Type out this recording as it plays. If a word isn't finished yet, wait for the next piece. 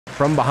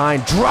from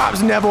behind,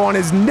 drops Neville on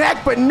his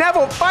neck, but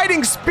Neville,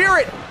 fighting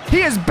spirit,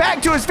 he is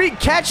back to his feet,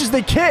 catches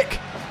the kick.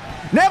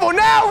 Neville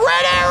now,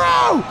 red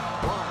arrow!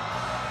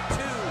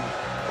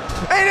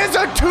 And it's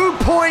a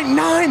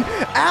 2.9.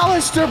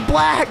 Aleister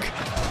Black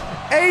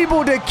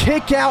able to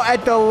kick out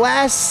at the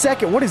last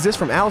second. What is this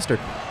from Aleister?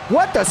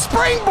 What the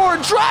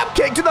springboard drop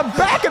kick to the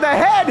back of the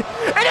head, and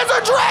it's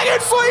a dragon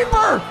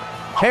sleeper!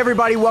 Hey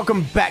everybody,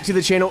 welcome back to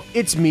the channel.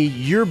 It's me,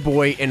 your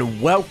boy,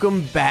 and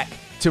welcome back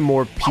to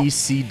more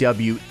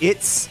PCW.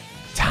 It's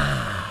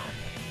time.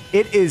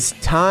 It is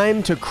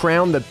time to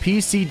crown the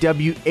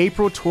PCW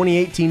April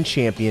 2018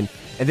 champion,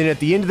 and then at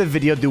the end of the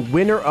video, the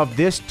winner of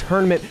this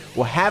tournament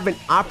will have an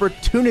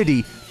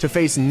opportunity to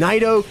face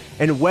Naito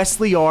and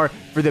Wesley R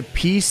for the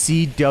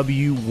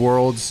PCW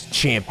World's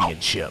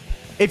Championship.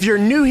 If you're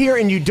new here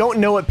and you don't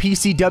know what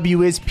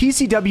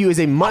PCW is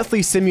a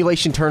monthly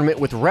simulation tournament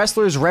with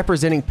wrestlers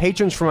representing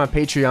patrons from my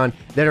Patreon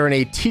that are in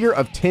a tier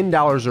of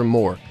 $10 or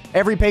more.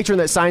 Every patron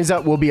that signs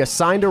up will be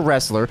assigned a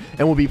wrestler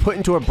and will be put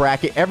into a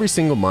bracket every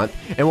single month,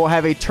 and we'll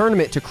have a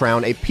tournament to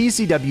crown a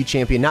PCW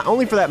champion not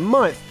only for that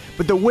month,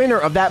 but the winner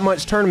of that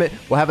month's tournament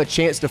will have a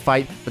chance to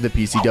fight for the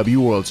PCW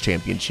World's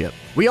Championship.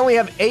 We only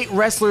have 8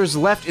 wrestlers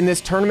left in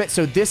this tournament,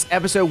 so this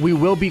episode we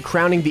will be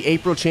crowning the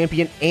April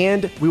champion,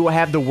 and we will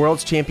have the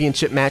World's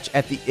Championship match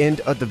at the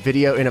end of the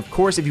video. And of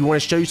course, if you want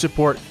to show your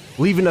support,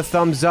 leaving a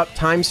thumbs up,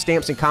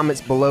 timestamps, and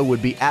comments below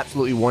would be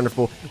absolutely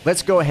wonderful.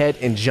 Let's go ahead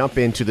and jump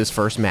into this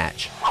first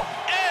match.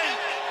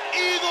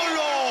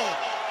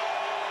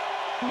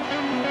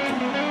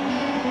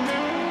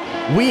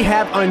 We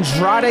have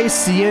Andrade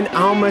Cien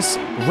Almas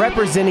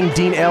representing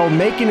Dean L,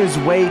 making his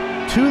way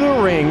to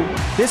the ring.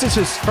 This is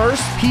his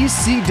first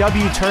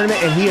PCW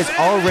tournament, and he has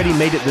already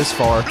made it this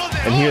far,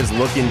 and he is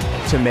looking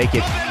to make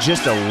it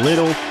just a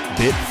little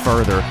bit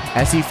further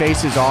as he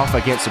faces off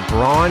against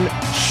Braun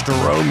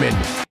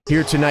Strowman.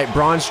 Here tonight,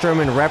 Braun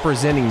Strowman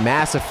representing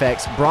Mass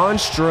Effects. Braun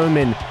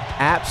Strowman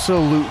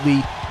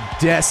absolutely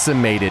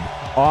decimated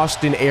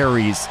Austin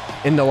Aries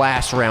in the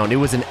last round. It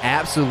was an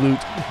absolute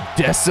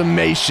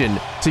decimation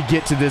to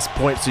get to this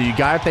point, so you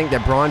gotta think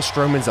that Braun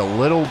Strowman's a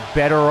little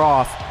better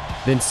off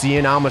than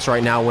Cien Almas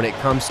right now when it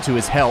comes to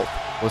his health.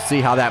 We'll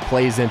see how that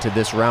plays into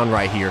this round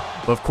right here.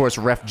 But of course,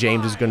 Ref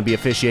James is going to be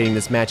officiating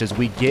this match as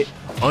we get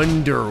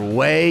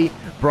underway.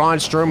 Braun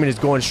Strowman is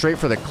going straight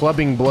for the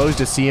clubbing blows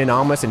to Cien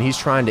Almas, and he's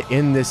trying to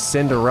end this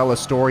Cinderella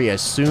story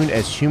as soon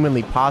as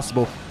humanly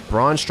possible.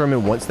 Braun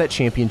Strowman wants that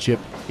championship.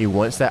 He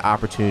wants that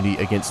opportunity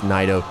against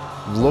Naito.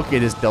 Look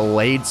at his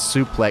delayed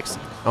suplex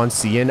on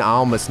Cien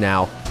Almas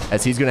now,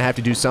 as he's going to have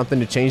to do something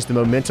to change the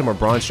momentum, or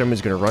Braun Strowman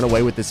is going to run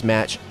away with this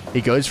match. He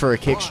goes for a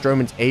kick.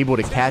 Strowman's able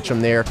to catch him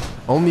there.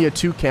 Only a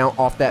 2 count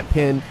off that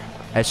pin,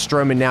 as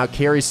Strowman now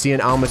carries Cien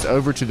Almas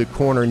over to the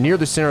corner near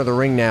the center of the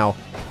ring now,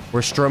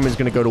 where Strowman's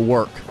going to go to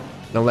work.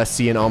 Unless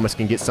Cien Almas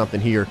can get something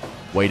here.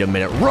 Wait a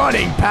minute.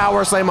 Running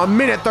power slam, a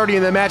minute 30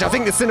 in the match. I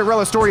think the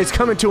Cinderella story is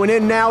coming to an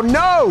end now.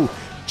 No!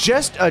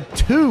 Just a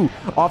 2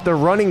 off the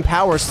running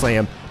power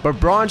slam. But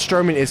Braun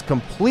Strowman is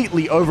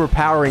completely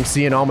overpowering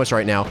Cien Almas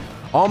right now.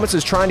 Almas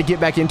is trying to get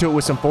back into it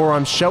with some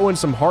forearms, showing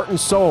some heart and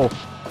soul.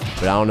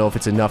 But I don't know if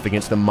it's enough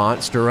against the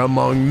monster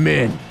among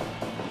men.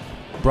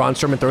 Braun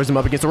Strowman throws him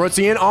up against the ropes.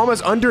 Cien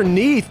Almas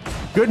underneath.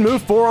 Good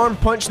move, forearm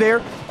punch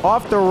there.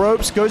 Off the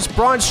ropes goes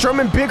Braun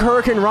Strowman. Big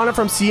Hurricane Rana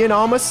from Cien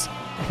Almas.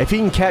 If he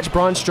can catch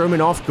Braun Strowman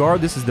off guard,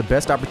 this is the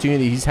best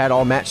opportunity he's had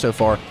all match so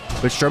far.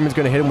 But Strowman's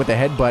going to hit him with a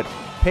headbutt.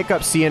 Pick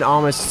up Cien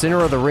Almas, center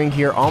of the ring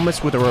here.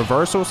 Almas with a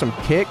reversal, some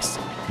kicks.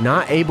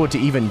 Not able to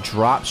even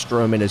drop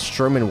Strowman, as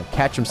Strowman will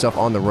catch himself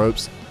on the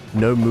ropes.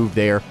 No move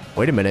there.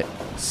 Wait a minute.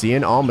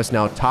 Cien Almas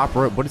now top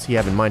rope. What does he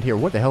have in mind here?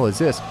 What the hell is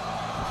this?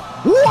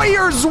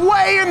 Warrior's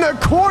Way in the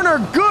corner.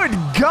 Good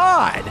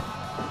God.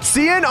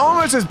 Cien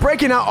Almas is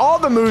breaking out all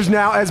the moves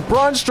now, as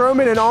Braun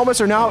Strowman and Almas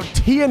are now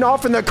teeing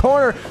off in the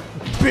corner.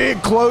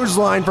 Big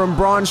clothesline from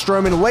Braun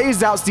Strowman.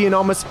 Lays out Cien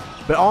Almas,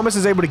 but Almas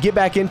is able to get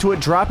back into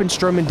it, dropping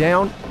Strowman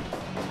down.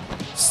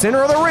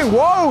 Center of the ring.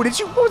 Whoa, what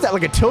was that,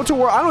 like a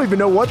tilt-a-whirl? I don't even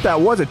know what that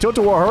was. A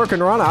tilt-a-whirl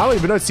Hurricane Rana. I don't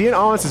even know. Cien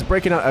Almas is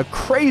breaking out a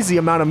crazy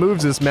amount of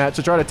moves this match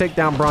to try to take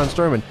down Braun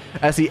Strowman,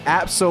 as he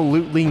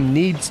absolutely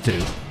needs to.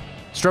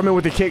 Strowman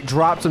with the kick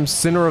drops him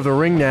center of the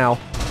ring now.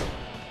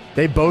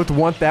 They both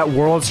want that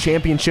World's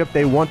Championship.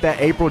 They want that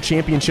April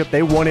Championship.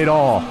 They want it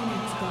all,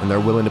 and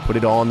they're willing to put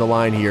it all on the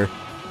line here.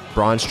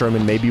 Braun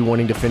Strowman may be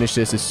wanting to finish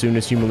this as soon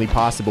as humanly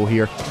possible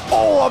here.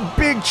 Oh, a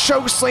big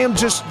choke slam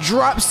just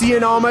drops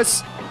Cien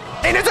Almas.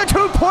 And it's a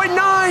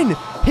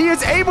 2.9! He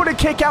is able to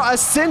kick out a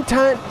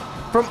senton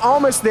from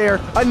Almas there.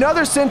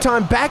 Another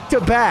senton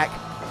back-to-back.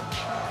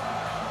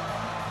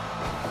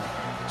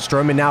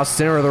 Strowman now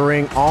center of the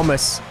ring.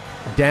 Almas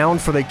down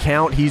for the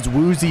count. He's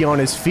woozy on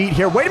his feet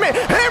here. Wait a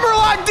minute!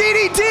 Hammerlock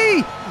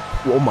DDT!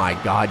 Oh my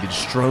God, did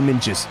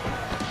Strowman just...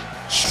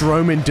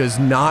 Strowman does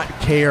not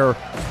care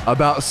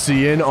about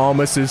Cien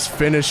Almas's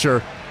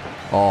finisher.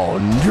 Oh,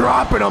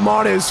 dropping him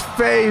on his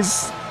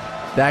face.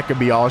 That could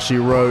be all she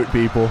wrote,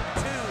 people.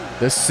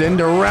 The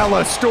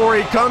Cinderella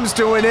story comes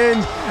to an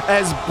end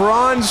as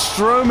Braun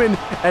Strowman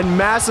and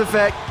Mass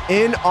Effect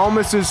in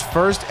Almas's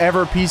first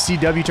ever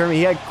PCW tournament.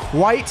 He had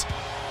quite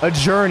a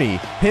journey.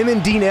 Him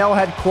and Dean L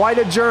had quite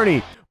a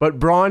journey, but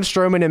Braun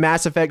Strowman and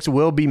Mass Effects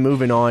will be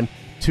moving on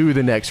to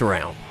the next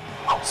round.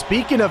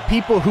 Speaking of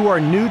people who are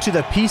new to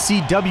the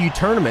PCW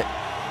tournament,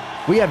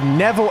 we have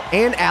Neville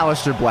and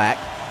Aleister Black,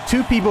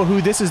 two people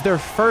who this is their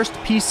first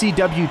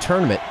PCW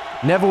tournament.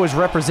 Neville is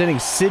representing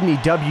Sydney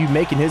W,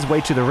 making his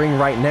way to the ring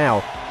right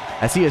now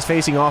as he is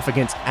facing off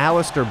against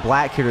Aleister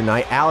Black here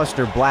tonight.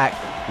 Aleister Black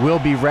will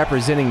be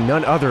representing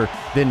none other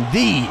than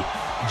the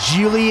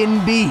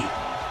Julian B.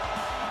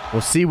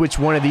 We'll see which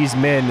one of these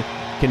men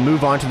can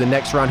move on to the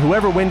next round.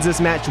 Whoever wins this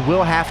match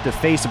will have to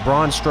face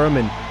Braun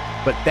Strowman,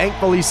 but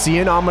thankfully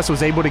Cien Almas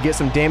was able to get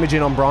some damage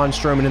in on Braun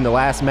Strowman in the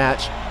last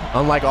match,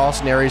 unlike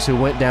Austin Aries, who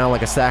went down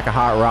like a sack of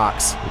hot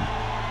rocks.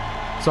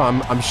 So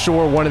I'm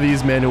sure one of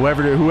these men,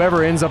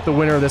 whoever ends up the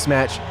winner of this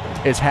match,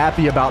 is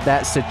happy about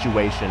that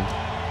situation,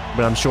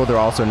 but I'm sure they're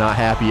also not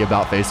happy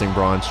about facing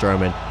Braun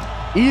Strowman.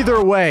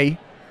 Either way,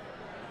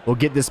 we'll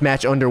get this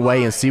match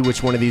underway and see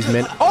which one of these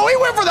men... Oh, he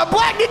went for the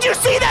black! Did you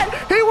see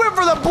that? He went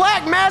for the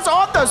black mass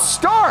off the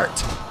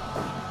start!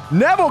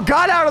 Neville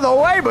got out of the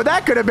way, but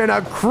that could have been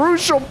a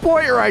crucial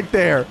point right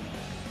there.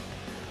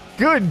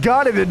 Good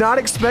God, I did not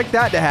expect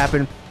that to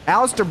happen.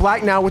 Aleister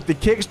Black now with the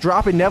kicks,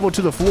 dropping Neville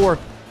to the floor.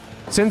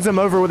 Sends him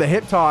over with a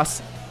hip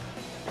toss.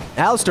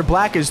 Aleister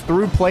Black is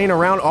through, playing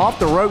around off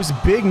the ropes.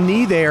 Big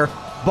knee there.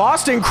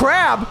 Boston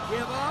Crab!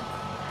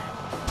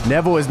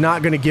 Neville is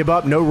not going to give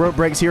up. No rope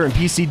breaks here in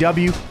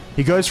PCW.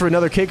 He goes for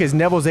another kick as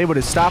Neville's able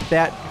to stop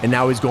that, and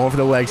now he's going for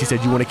the legs. He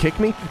said, "You want to kick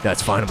me?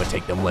 That's fine. I'm going to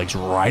take them legs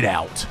right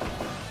out."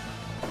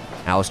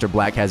 Aleister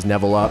Black has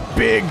Neville up.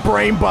 Big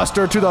brain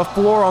buster to the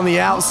floor on the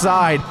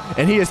outside,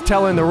 and he is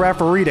telling the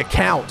referee to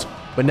count.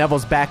 But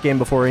Neville's back in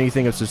before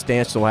anything of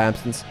substantial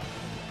happens.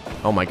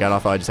 Oh my God, I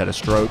thought I just had a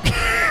stroke.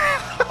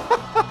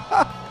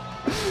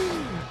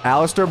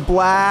 Aleister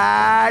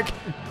Black.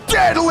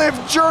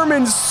 Deadlift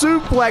German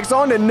suplex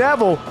onto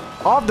Neville.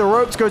 Off the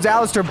ropes goes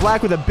Aleister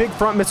Black with a big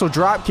front missile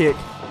drop kick.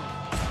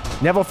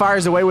 Neville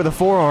fires away with a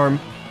forearm.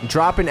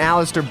 Dropping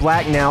Aleister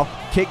Black now.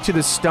 Kick to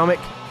the stomach.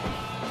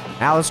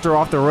 Aleister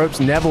off the ropes.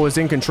 Neville is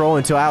in control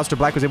until Aleister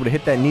Black was able to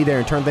hit that knee there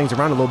and turn things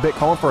around a little bit.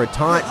 Calling for a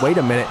taunt. Wait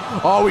a minute.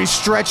 Oh, he's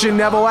stretching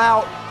Neville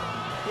out.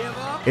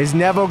 Is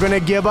Neville going to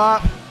give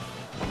up?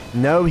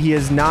 No, he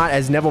is not,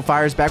 as Neville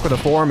fires back with a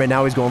forearm, and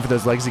now he's going for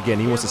those legs again.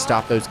 He wants to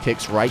stop those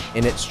kicks right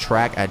in its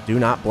track. I do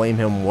not blame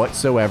him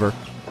whatsoever.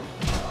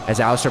 As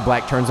Aleister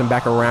Black turns him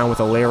back around with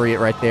a lariat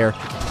right there.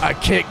 A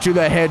kick to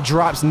the head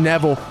drops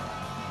Neville.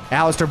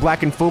 Aleister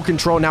Black in full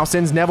control now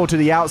sends Neville to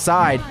the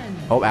outside.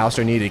 Oh,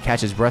 Aleister needed to catch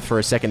his breath for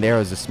a second there. It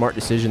was a smart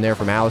decision there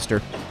from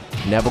Aleister.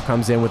 Neville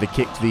comes in with a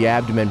kick to the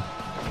abdomen.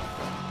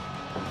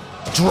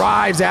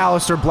 Drives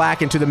Aleister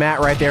Black into the mat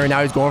right there, and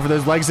now he's going for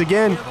those legs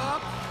again.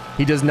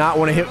 He does not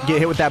want to get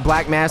hit with that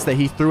black mass that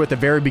he threw at the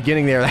very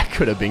beginning there. That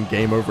could have been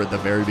game over at the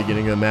very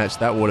beginning of the match.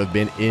 That would have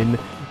been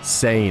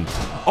insane.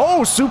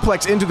 Oh,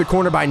 suplex into the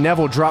corner by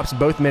Neville. Drops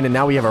both men, and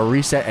now we have a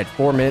reset at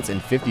 4 minutes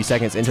and 50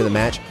 seconds into the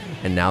match.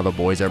 And now the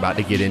boys are about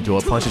to get into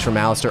it. Punches from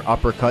Aleister,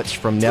 uppercuts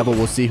from Neville.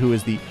 We'll see who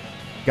is the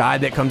guy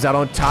that comes out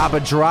on top. A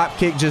drop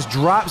kick just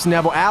drops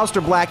Neville.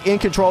 Aleister Black in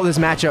control of this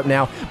matchup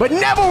now. But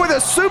Neville with a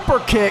super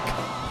kick.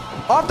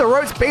 Off the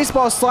ropes,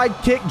 baseball slide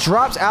kick.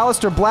 Drops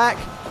Aleister Black.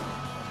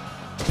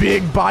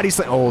 Big body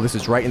slam. Oh, this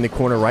is right in the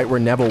corner, right where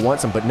Neville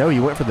wants him. But no, he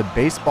went for the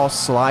baseball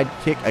slide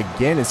kick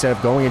again instead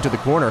of going into the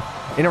corner.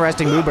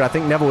 Interesting move, but I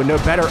think Neville would know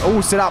better.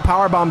 Oh, sit out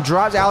powerbomb.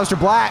 Drops Aleister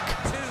Black.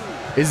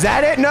 Is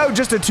that it? No,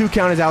 just a 2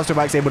 count as Aleister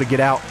Black's able to get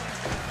out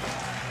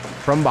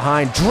from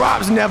behind.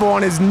 Drops Neville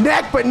on his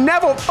neck, but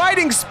Neville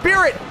fighting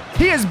spirit.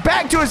 He is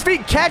back to his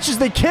feet, catches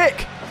the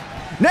kick.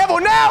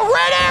 Neville now,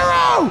 red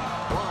arrow.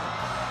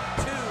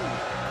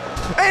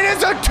 And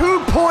it's a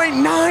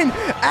 2.9.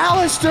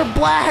 Aleister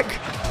Black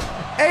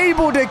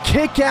able to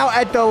kick out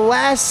at the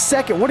last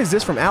second. What is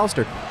this from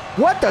Aleister?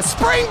 What the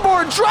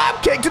springboard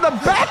drop kick to the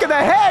back of the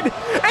head, and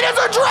it's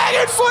a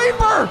dragon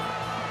sleeper.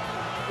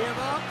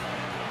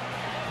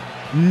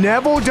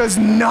 Neville does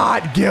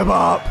not give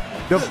up.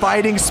 The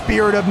fighting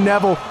spirit of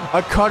Neville.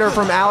 A cutter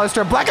from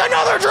Aleister Black.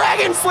 Another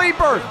dragon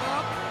sleeper.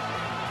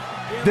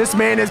 This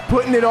man is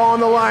putting it all on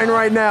the line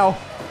right now.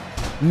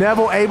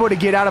 Neville able to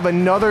get out of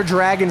another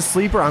dragon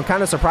sleeper. I'm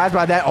kind of surprised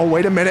by that. Oh,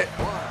 wait a minute.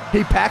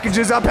 He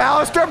packages up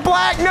Aleister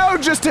Black. No,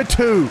 just a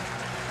 2.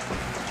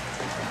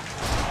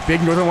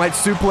 Big Northern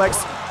Lights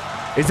suplex.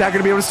 Is that going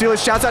to be able to steal it?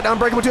 Shouts out to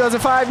Unbreakable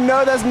 2005.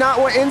 No, that's not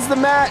what ends the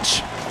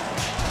match.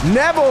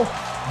 Neville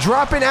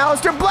dropping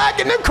Aleister Black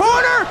in the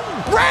corner.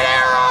 Red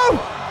arrow.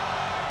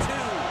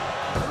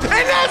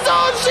 And that's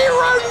all she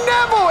wrote.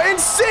 Neville and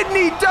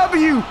Sydney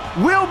W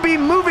will be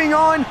moving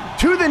on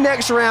to the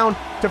next round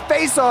to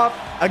face off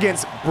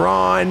against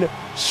Braun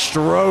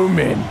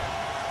Strowman.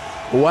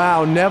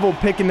 Wow, Neville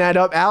picking that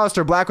up.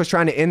 Aleister Black was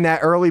trying to end that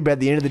early, but at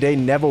the end of the day,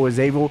 Neville was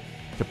able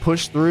to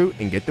push through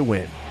and get the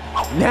win.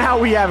 Now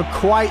we have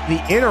quite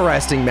the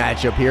interesting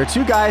matchup here.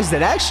 Two guys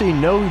that actually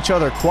know each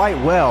other quite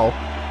well,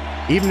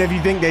 even if you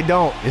think they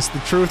don't. It's the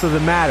truth of the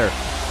matter.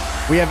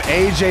 We have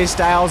AJ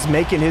Styles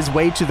making his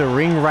way to the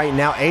ring right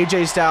now.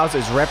 AJ Styles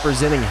is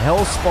representing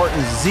Hell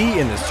Spartan Z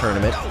in this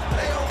tournament.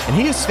 And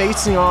he is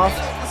facing off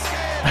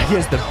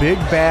against the big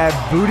bad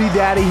booty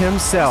daddy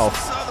himself,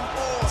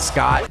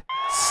 Scott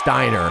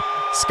Steiner.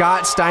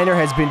 Scott Steiner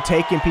has been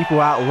taking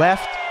people out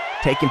left,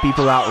 taking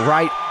people out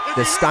right.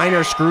 The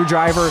Steiner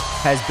screwdriver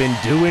has been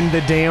doing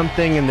the damn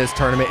thing in this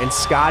tournament, and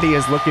Scotty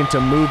is looking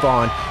to move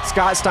on.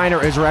 Scott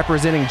Steiner is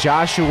representing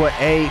Joshua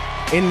A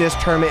in this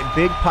tournament.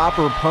 Big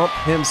Popper Pump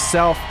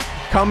himself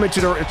coming to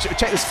the...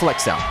 Check this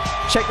flex out.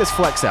 Check this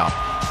flex out.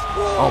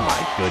 Oh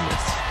my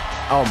goodness.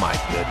 Oh my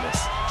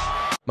goodness.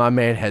 My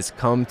man has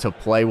come to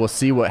play. We'll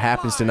see what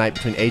happens tonight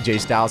between AJ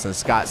Styles and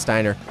Scott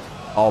Steiner.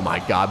 Oh my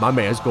God, my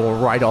man's going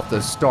right off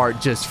the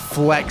start, just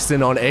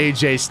flexing on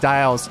AJ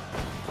Styles.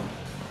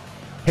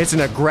 Hits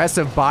an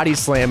aggressive body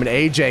slam, and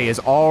AJ is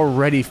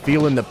already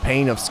feeling the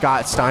pain of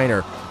Scott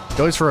Steiner.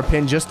 Goes for a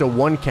pin, just a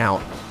 1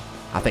 count.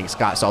 I think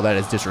Scott saw that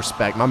as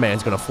disrespect. My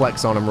man's going to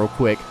flex on him real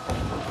quick.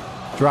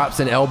 Drops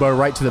an elbow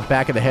right to the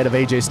back of the head of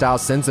AJ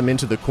Styles, sends him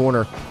into the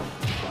corner.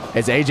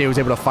 As AJ was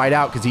able to fight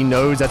out because he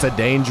knows that's a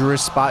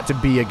dangerous spot to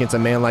be against a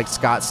man like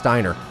Scott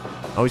Steiner.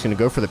 Oh, he's going to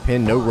go for the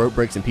pin. No rope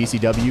breaks in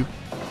PCW.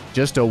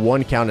 Just a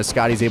 1 count as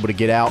Scotty's able to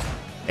get out.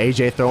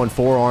 AJ throwing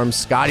forearms.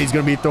 Scotty's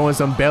going to be throwing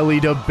some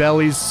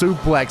belly-to-belly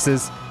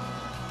suplexes.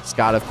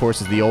 Scott, of course,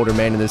 is the older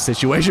man in this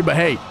situation, but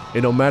hey,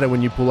 it don't matter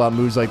when you pull out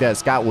moves like that.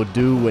 Scott will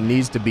do what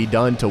needs to be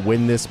done to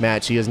win this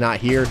match. He is not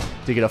here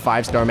to get a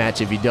 5-star match.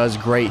 If he does,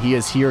 great. He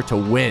is here to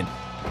win.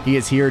 He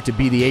is here to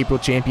be the April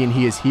champion.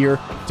 He is here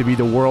to be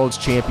the world's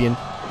champion.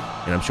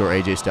 And I'm sure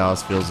AJ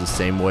Styles feels the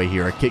same way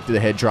here. A kick to the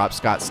head drop,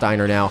 Scott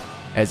Steiner now,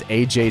 as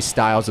AJ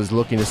Styles is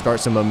looking to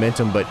start some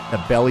momentum, but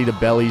the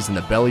belly-to-bellies and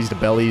the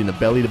bellies-to-belly and the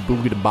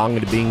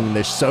belly-to-boogie-to-bonga-to-bing,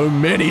 there's so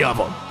many of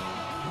them.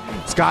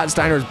 Scott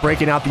Steiner is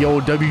breaking out the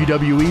old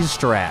WWE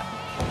strap.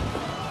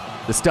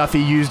 The stuff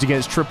he used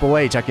against Triple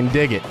H, I can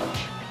dig it.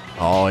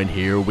 Oh, and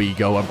here we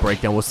go, a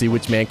breakdown. We'll see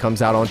which man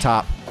comes out on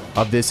top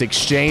of this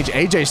exchange.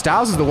 AJ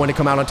Styles is the one to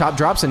come out on top,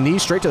 drops a knee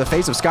straight to the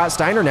face of Scott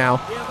Steiner now,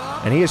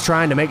 and he is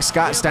trying to make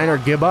Scott Steiner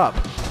give up.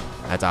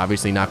 That's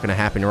obviously not going to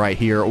happen right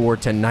here or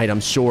tonight, I'm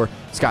sure.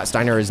 Scott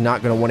Steiner is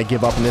not going to want to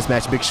give up in this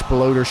match. Big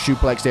exploder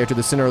suplex there to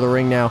the center of the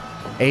ring now.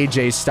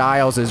 AJ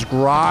Styles is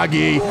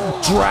groggy.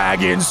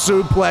 Dragon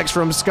suplex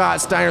from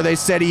Scott Steiner. They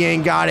said he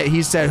ain't got it.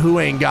 He said, who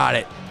ain't got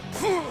it?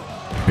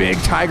 Big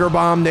tiger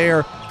bomb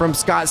there from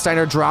Scott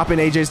Steiner, dropping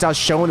AJ Styles,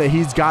 showing that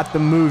he's got the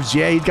moves.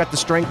 Yeah, he's got the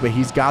strength, but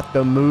he's got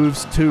the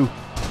moves too.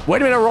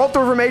 Wait a minute, roll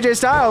through from AJ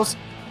Styles.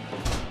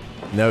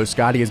 No,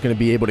 Scotty is going to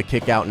be able to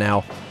kick out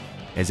now.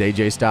 As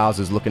AJ Styles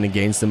is looking to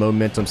gain some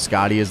momentum,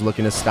 Scotty is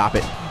looking to stop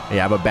it. They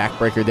have a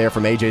backbreaker there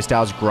from AJ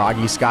Styles,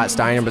 groggy Scott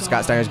Steiner, but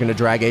Scott Steiner is going to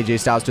drag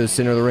AJ Styles to the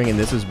center of the ring, and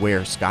this is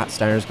where Scott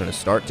Steiner is going to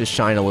start to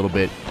shine a little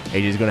bit.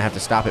 AJ is going to have to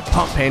stop it.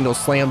 Pump handle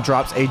slam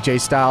drops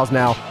AJ Styles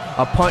now.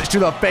 A punch to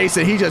the face,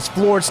 and he just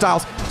floored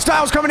Styles.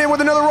 Styles coming in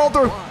with another roll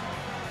through.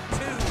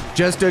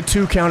 Just a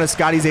 2 count as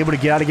Scotty's able to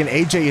get out again.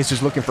 AJ is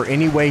just looking for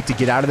any way to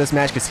get out of this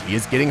match because he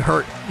is getting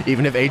hurt.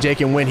 Even if AJ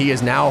can win, he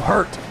is now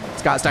hurt.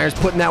 Scott Steiner's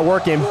putting that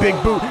work in. Big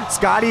boot.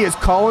 Scotty is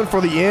calling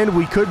for the end.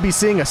 We could be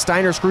seeing a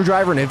Steiner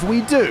screwdriver, and if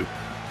we do,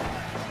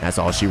 that's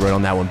all she wrote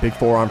on that one. Big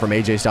forearm from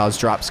AJ Styles.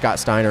 Dropped Scott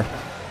Steiner.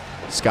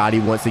 Scotty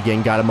once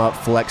again got him up,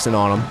 flexing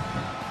on him.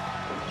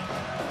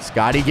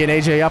 Scotty getting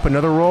AJ up.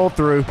 Another roll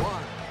through.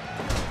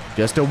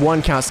 Just a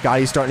 1 count.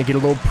 Scotty's starting to get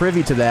a little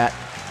privy to that.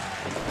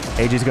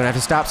 AJ's going to have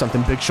to stop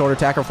something. Big shoulder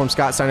tackle from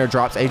Scott Steiner.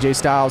 Drops AJ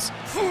Styles.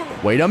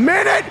 Wait a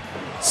minute.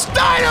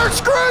 Steiner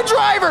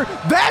screwdriver.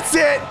 That's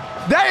it.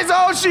 That is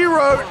all she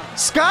wrote.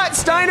 Scott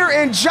Steiner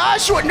and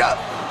Joshua. No,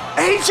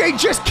 AJ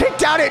just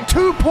kicked out at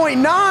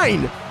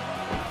 2.9.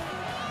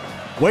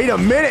 Wait a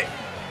minute.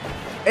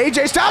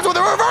 AJ Styles with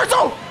a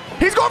reversal.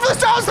 He's going for the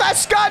Styles Clash.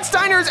 Scott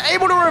Steiner is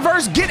able to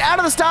reverse, get out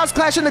of the Styles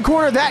Clash in the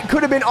corner. That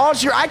could have been all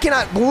she. I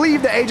cannot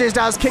believe that AJ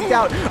Styles kicked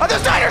out of the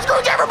Steiner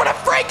screwdriver, but a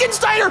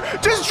Frankensteiner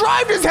just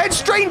drove his head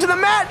straight into the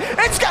mat.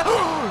 And Scott,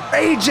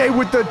 AJ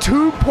with the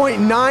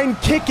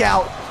 2.9 kick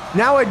out.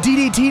 Now a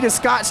DDT to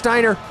Scott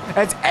Steiner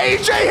as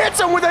AJ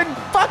hits him with a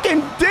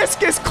fucking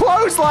discus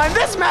clothesline.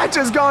 This match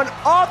has gone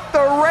off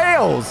the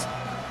rails.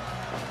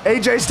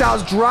 AJ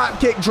Styles drop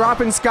kick,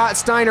 dropping Scott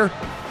Steiner.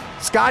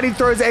 Scotty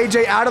throws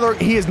AJ out of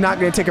the... He is not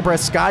going to take a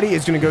breath. Scotty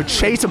is going to go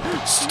chase him.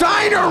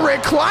 Steiner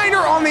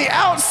recliner on the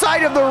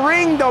outside of the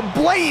ring. The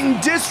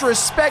blatant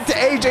disrespect to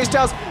AJ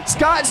Styles.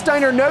 Scott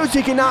Steiner knows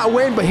he cannot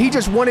win, but he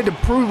just wanted to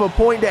prove a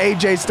point to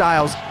AJ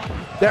Styles.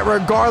 That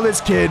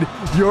regardless, kid,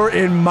 you're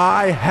in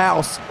my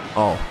house.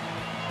 Oh,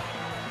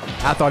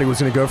 I thought he was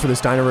going to go for the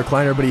Steiner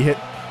recliner, but he hit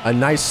a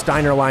nice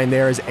Steiner line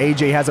there as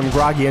AJ has him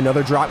groggy.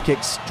 Another drop kick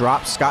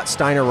drops Scott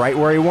Steiner right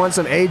where he wants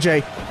him.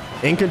 AJ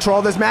in control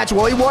of this match.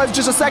 Well, he was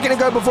just a second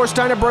ago before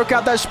Steiner broke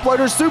out that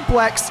exploder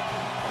suplex.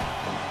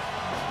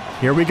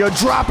 Here we go,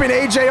 dropping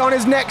AJ on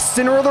his neck,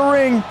 center of the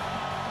ring.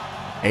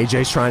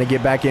 AJ's trying to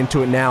get back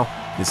into it now.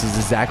 This is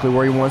exactly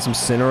where he wants him,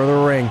 center of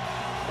the ring.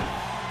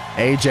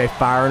 AJ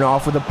firing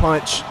off with a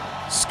punch.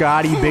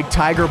 Scotty, big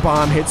tiger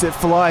bomb, hits it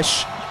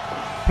flush.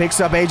 Picks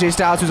up AJ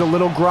Styles, who's a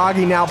little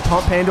groggy now.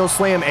 Pump handle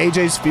slam.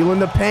 AJ's feeling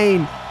the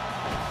pain.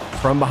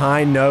 From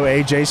behind, no,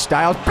 AJ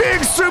Styles.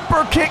 Big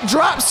super kick,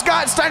 drop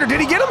Scott Steiner. Did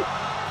he get him?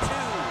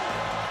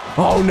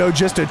 Oh no,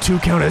 just a 2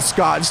 count as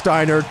Scott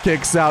Steiner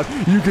kicks out.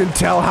 You can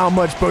tell how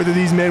much both of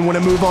these men want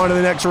to move on to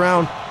the next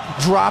round.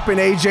 Dropping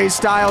AJ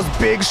Styles,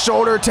 big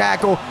shoulder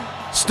tackle.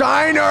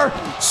 Steiner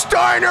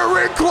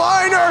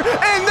recliner,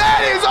 and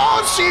that is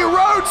all she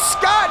wrote.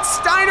 Scott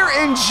Steiner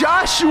and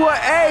Joshua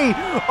A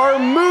are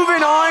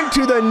moving on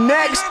to the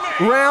next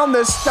round.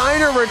 The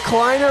Steiner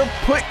recliner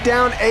put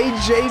down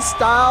AJ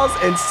Styles,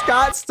 and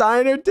Scott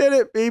Steiner did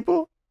it,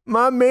 people.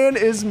 My man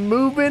is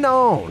moving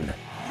on.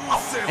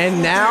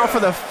 And now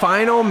for the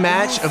final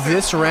match of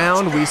this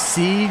round, we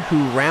see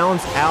who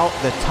rounds out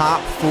the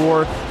top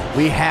 4.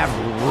 We have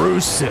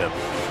Rusev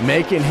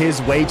making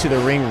his way to the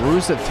ring.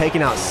 Rusev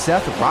taking out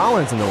Seth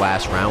Rollins in the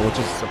last round, which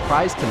is a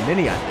surprise to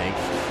many, I think.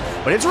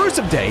 But it's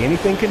Rusev Day.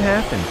 Anything can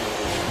happen.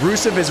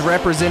 Rusev is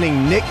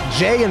representing Nick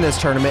J in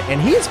this tournament,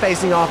 and he is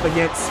facing off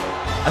against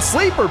a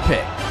sleeper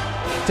pick,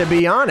 to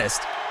be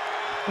honest.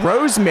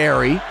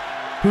 Rosemary,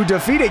 who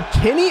defeated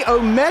Kenny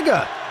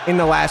Omega in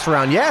the last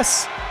round.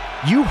 Yes,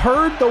 you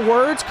heard the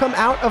words come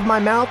out of my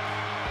mouth.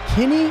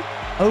 Kenny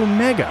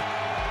Omega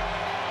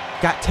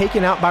got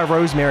taken out by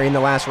Rosemary in the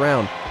last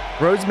round.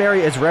 Rosemary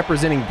is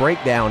representing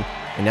Breakdown,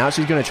 and now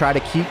she's going to try to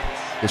keep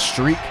the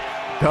streak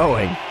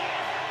going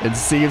and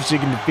see if she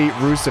can defeat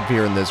Rusev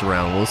here in this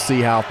round. We'll see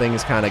how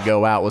things kind of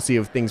go out. We'll see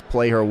if things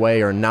play her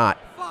way or not.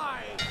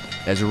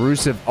 As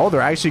Rusev, oh,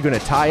 they're actually going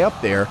to tie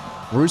up there.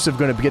 Rusev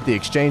going to get the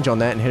exchange on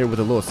that and hit her with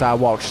a little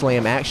sidewalk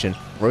slam action.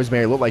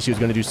 Rosemary looked like she was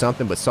going to do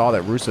something, but saw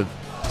that Rusev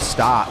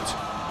stopped,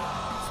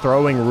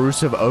 throwing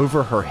Rusev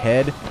over her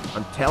head.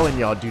 I'm telling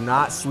y'all, do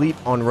not sleep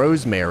on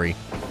Rosemary.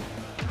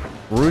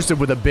 Rusev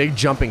with a big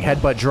jumping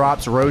headbutt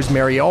drops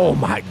Rosemary. Oh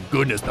my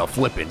goodness, the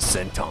flipping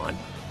senton.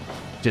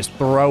 Just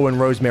throwing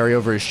Rosemary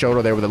over his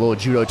shoulder there with a little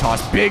judo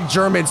toss. Big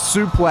German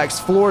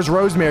suplex floors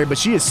Rosemary, but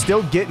she is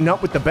still getting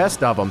up with the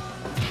best of them.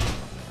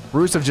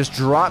 Rusev just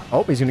dropped.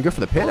 Oh, he's going to go for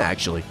the pin,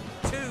 actually.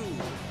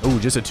 Oh,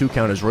 just a 2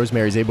 count as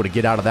Rosemary's able to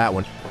get out of that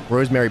one.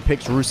 Rosemary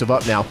picks Rusev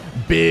up now.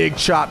 Big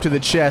chop to the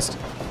chest.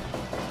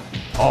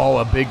 Oh,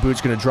 a big boot's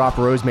going to drop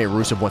Rosemary.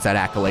 Rusev wants that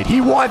accolade. He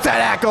wants that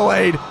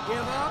accolade!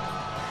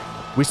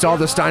 We saw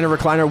the Steiner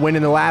recliner win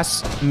in the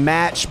last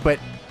match, but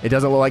it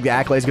doesn't look like the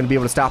accolade is going to be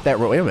able to stop that.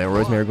 Wait a minute,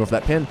 Rosemary going for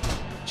that pin.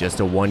 Just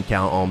a 1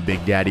 count on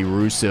Big Daddy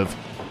Rusev.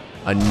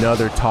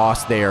 Another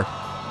toss there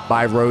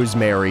by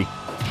Rosemary.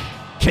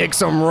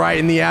 Kicks him right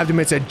in the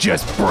abdomen, said,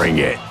 just bring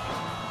it.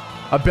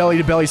 A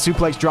belly-to-belly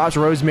suplex drops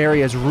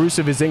Rosemary as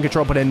Rusev is in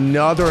control, but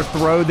another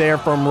throw there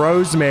from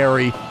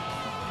Rosemary.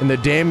 And the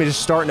damage is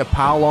starting to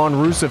pile on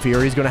Rusev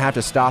here. He's going to have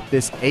to stop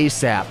this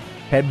ASAP.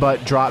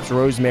 Headbutt drops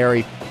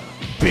Rosemary.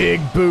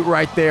 Big boot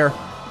right there.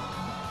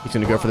 He's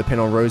going to go for the pin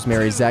on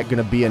Rosemary. Is that going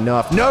to be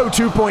enough? No,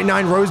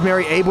 2.9.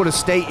 Rosemary able to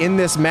stay in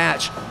this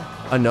match.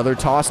 Another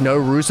toss. No,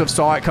 Rusev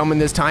saw it coming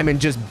this time and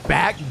just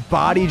back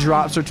body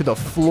drops her to the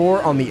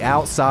floor on the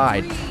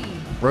outside.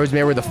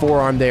 Rosemary with the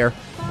forearm there.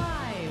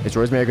 Is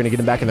Rosemary going to get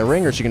him back in the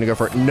ring, or is she going to go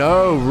for it?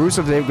 No,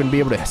 Rusev's going to be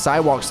able to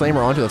sidewalk slam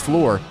her onto the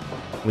floor.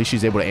 At least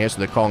she's able to answer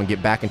the call and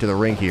get back into the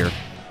ring here.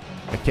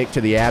 A kick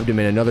to the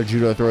abdomen. Another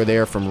judo throw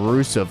there from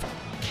Rusev.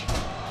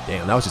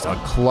 Damn, that was just a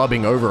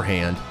clubbing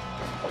overhand.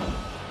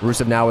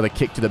 Rusev now with a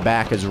kick to the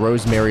back as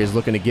Rosemary is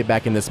looking to get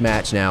back in this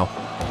match now.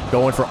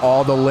 Going for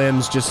all the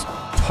limbs, just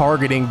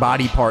targeting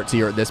body parts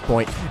here at this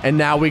point. And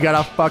now we got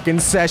a fucking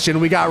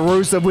session. We got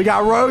Rusev, we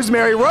got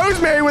Rosemary.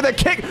 Rosemary with a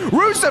kick.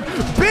 Rusev,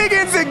 big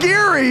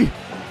enziguri.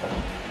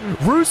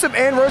 Rusev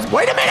and Rose.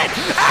 Wait a minute!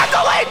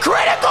 Accolade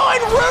critical,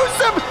 and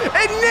Rusev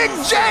and Nick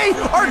J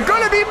are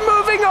going to be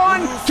moving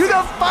on to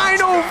the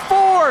final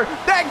 4.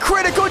 That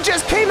critical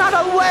just came out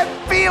of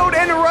left field,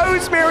 and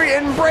Rosemary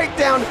and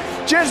Breakdown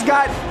just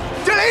got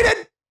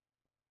deleted.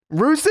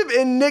 Rusev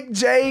and Nick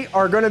J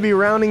are going to be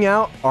rounding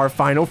out our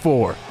final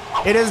 4.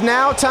 It is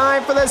now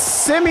time for the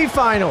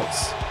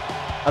semifinals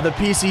of the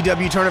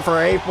PCW tournament for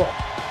April.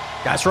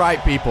 That's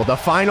right, people. The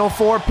final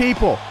 4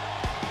 people.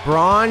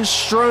 Braun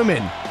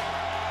Strowman,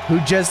 who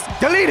just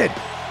deleted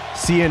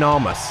Cien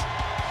Almas.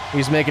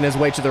 He's making his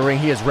way to the ring.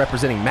 He is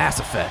representing Mass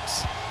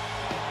Effects.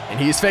 And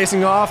he's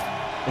facing off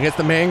against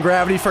the man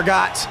Gravity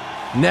forgot,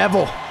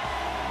 Neville.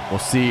 We'll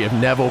see if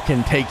Neville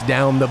can take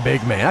down the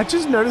big man. I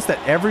just noticed that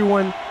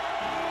everyone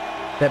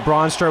that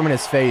Braun Strowman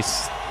has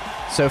faced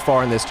so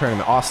far in this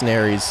tournament, Austin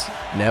Aries,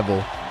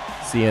 Neville,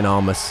 Cien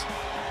Almas,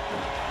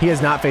 he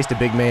has not faced a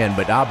big man,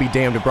 but I'll be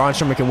damned if Braun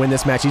Strowman can win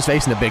this match. He's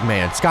facing a big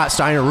man. Scott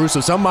Steiner,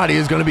 Russo, somebody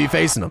is going to be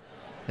facing him.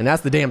 And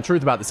that's the damn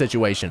truth about the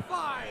situation.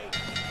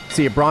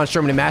 See if Braun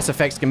Strowman and Mass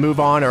Effects can move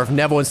on, or if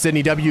Neville and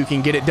Sydney W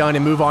can get it done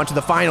and move on to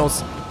the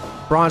finals.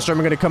 Braun Strowman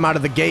going to come out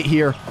of the gate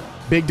here.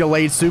 Big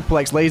delayed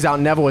suplex, lays out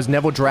Neville as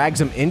Neville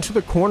drags him into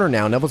the corner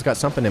now. Neville's got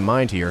something in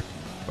mind here.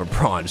 Or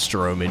Braun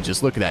Strowman,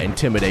 just look at that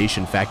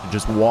intimidation factor,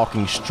 just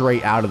walking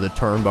straight out of the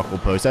turnbuckle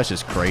post. That's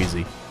just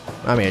crazy.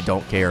 I mean, I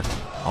don't care.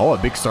 Oh, a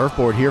big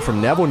surfboard here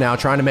from Neville now,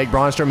 trying to make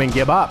Braun Strowman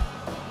give up.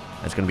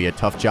 That's going to be a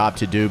tough job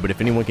to do, but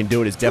if anyone can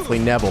do it, it's definitely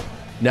Neville.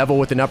 Neville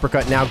with an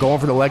uppercut now, going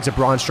for the legs of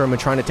Braun Strowman,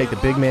 trying to take the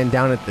big man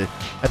down at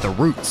the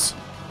roots.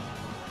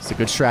 It's a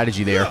good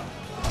strategy there.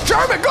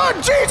 German, good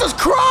Jesus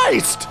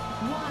Christ!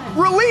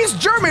 Release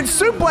German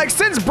suplex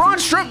sends Braun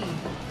Strowman.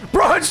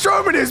 Braun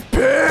Strowman is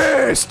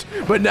pissed,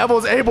 but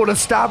Neville's able to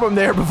stop him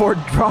there before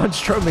Braun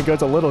Strowman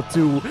goes a little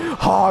too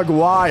hog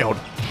wild.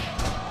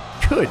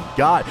 Good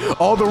God.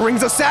 All the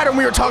rings of Saturn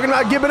we were talking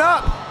about giving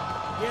up.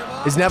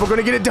 Is Neville going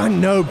to get it done?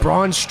 No,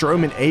 Braun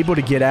Strowman able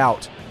to get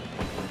out.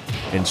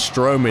 And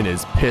Strowman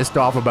is pissed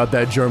off about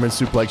that German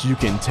suplex. You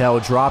can tell,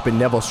 dropping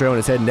Neville straight on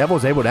his head.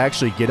 Neville's able to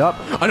actually get up.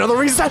 Another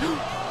ring of Saturn.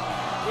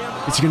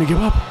 Is he going to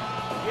give up?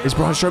 Is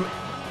Braun Strowman?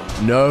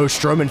 No,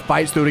 Strowman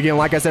fights through it again.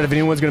 Like I said, if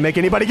anyone's going to make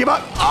anybody give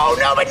up. Oh,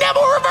 no, but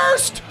Neville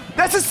reversed.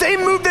 That's the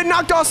same move that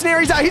knocked Austin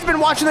Aries out. He's been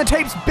watching the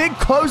tapes. Big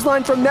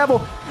clothesline from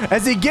Neville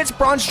as he gets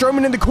Braun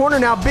Strowman in the corner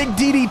now. Big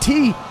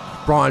DDT.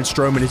 Braun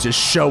Strowman is just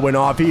showing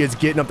off. He is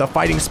getting up the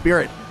fighting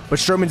spirit. But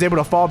Strowman's able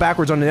to fall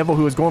backwards on Neville,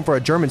 who is going for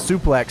a German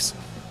suplex.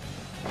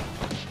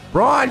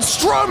 Braun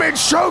Strowman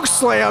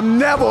chokeslam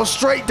Neville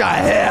straight to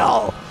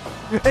hell.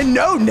 And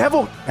no,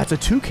 Neville, that's a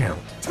 2 count.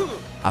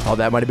 I thought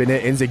that might have been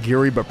it.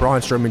 Enziguri, but Braun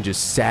Strowman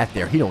just sat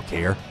there. He don't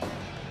care.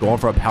 Going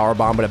for a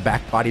powerbomb, but a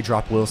back body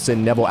drop will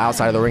send Neville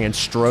outside of the ring. And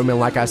Strowman,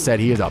 like I said,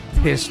 he is a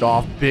pissed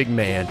off big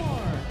man.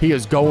 He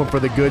is going for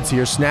the goods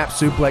here. Snap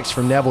suplex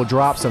from Neville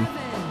drops him.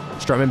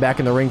 Strowman back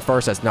in the ring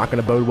first. That's not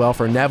going to bode well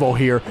for Neville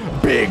here.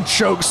 Big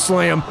choke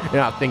slam. And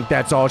I think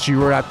that's all she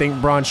wrote. I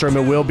think Braun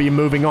Strowman will be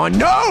moving on.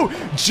 No!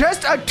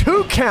 Just a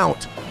 2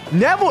 count.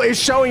 Neville is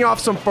showing off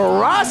some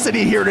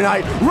ferocity here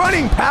tonight.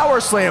 Running power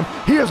slam.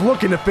 He is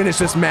looking to finish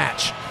this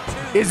match.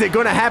 Is it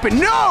going to happen?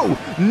 No!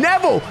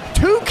 Neville,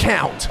 2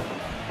 count.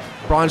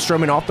 Braun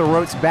Strowman off the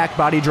ropes, back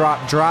body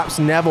drop, drops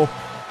Neville.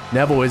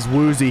 Neville is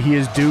woozy, he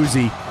is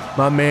doozy.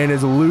 My man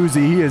is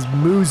loosey, he is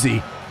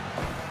moozy.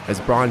 As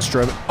Braun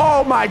Strowman,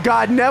 oh my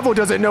God, Neville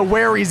doesn't know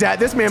where he's at.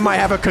 This man might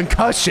have a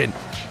concussion.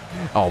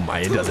 Oh my,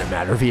 it doesn't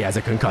matter if he has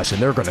a concussion.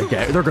 They're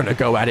gonna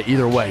go at it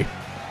either way.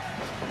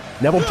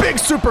 Neville, big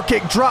super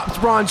kick, drops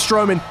Braun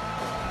Strowman.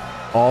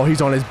 Oh,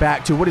 he's on his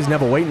back too. What is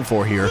Neville waiting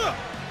for here?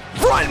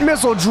 Front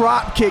missile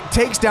drop kick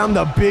takes down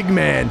the big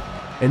man.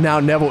 And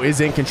now Neville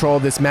is in control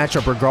of this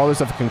matchup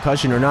regardless of a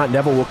concussion or not.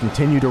 Neville will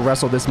continue to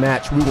wrestle this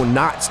match. We will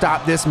not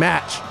stop this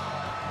match.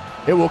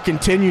 It will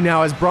continue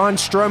now as Braun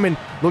Strowman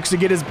looks to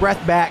get his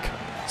breath back.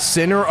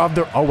 Center of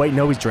the... Oh, wait,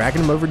 no, he's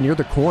dragging him over near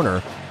the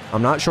corner.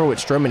 I'm not sure what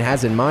Strowman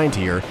has in mind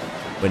here.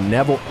 But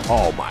Neville...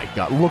 Oh, my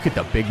God. Look at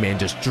the big man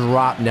just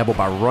drop Neville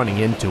by running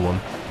into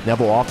him.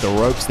 Neville off the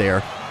ropes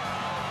there.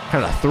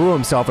 Kind of threw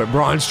himself at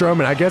Braun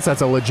Strowman. I guess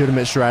that's a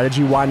legitimate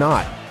strategy. Why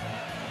not?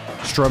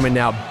 Strowman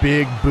now,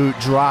 big boot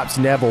drops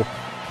Neville.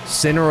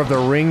 Center of the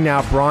ring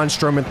now, Braun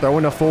Strowman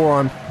throwing a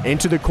forearm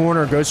into the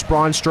corner. Goes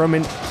Braun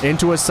Strowman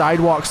into a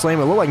sidewalk slam.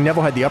 It looked like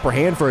Neville had the upper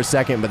hand for a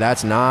second, but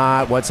that's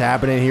not what's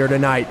happening here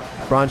tonight.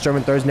 Braun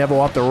Strowman throws Neville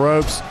off the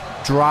ropes,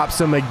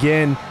 drops him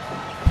again,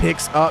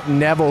 picks up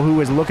Neville,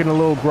 who is looking a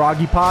little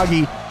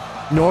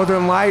groggy-poggy.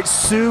 Northern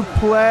Lights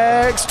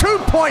suplex,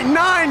 2.9.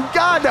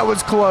 God, that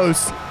was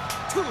close.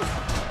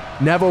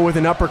 Neville with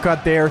an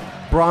uppercut there.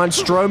 Braun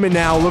Strowman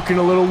now looking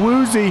a little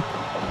woozy.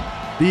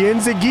 The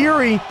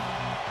Enziguri.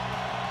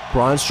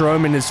 Braun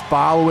Strowman is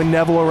following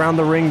Neville around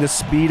the ring. The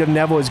speed of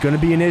Neville is going to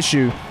be an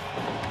issue.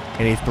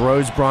 And he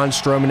throws Braun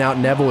Strowman out.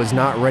 Neville is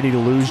not ready to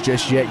lose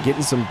just yet.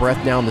 Getting some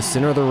breath down the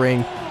center of the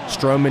ring.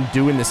 Strowman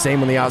doing the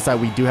same on the outside.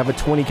 We do have a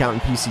 20 count in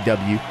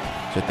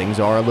PCW, so things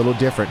are a little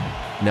different.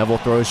 Neville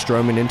throws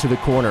Strowman into the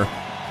corner.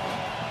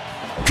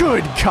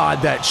 Good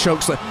God, that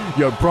chokeslam.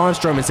 Yo, Braun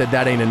Strowman said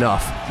that ain't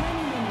enough.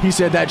 He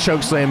said that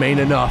chokeslam ain't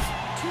enough.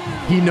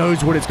 He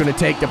knows what it's going to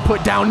take to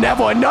put down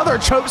Neville. Another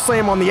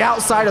chokeslam on the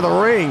outside of the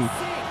ring.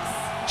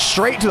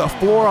 Straight to the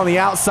floor on the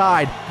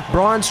outside.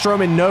 Braun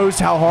Strowman knows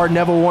how hard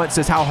Neville wants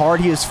this, how hard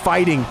he is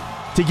fighting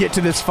to get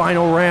to this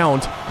final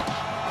round.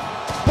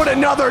 But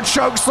another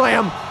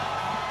chokeslam.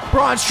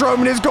 Braun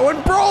Strowman is going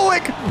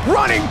Brolic,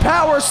 running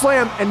power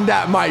slam, and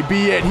that might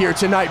be it here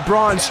tonight.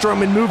 Braun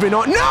Strowman moving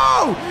on.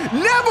 No!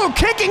 Neville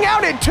kicking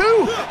out at 2.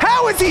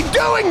 How is he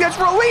doing this?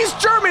 Release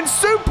German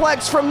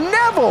suplex from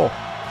Neville.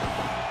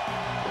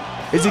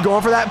 Is he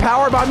going for that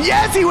powerbomb?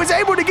 Yes, he was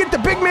able to get the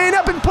big man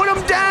up and put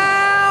him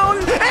down.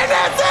 And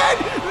that's it!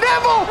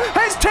 Neville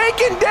has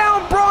taken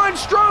down Braun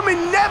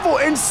Strowman. Neville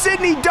and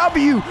Sidney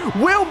W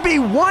will be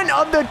one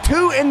of the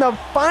 2 in the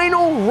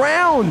final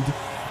round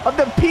of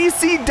the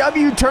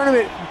PCW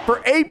tournament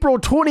for April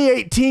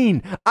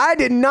 2018. I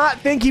did not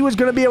think he was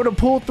going to be able to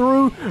pull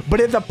through, but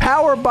if the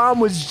powerbomb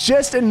was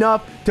just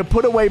enough to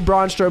put away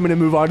Braun Strowman and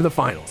move on to the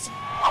finals.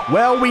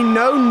 Well, we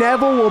know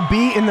Neville will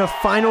be in the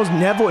finals.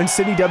 Neville and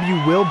Sidney W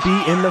will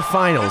be in the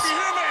finals.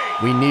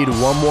 We need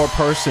one more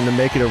person to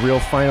make it a real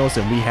finals,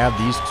 and we have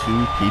these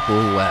 2 people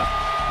left.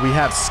 We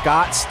have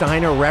Scott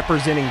Steiner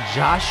representing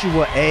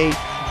Joshua A,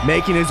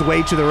 making his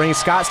way to the ring.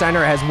 Scott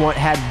Steiner has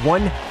had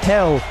one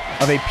hell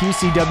of a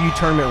PCW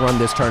tournament run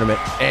this tournament.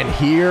 And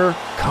here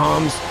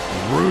comes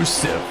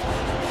Rusev,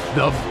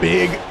 the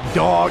big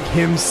dog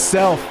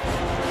himself.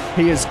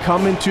 He is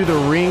coming to the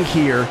ring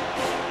here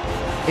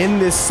in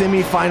this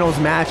semifinals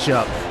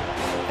matchup,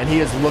 and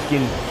he is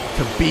looking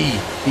to be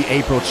the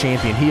April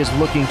champion. He is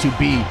looking to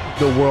be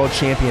the world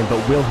champion,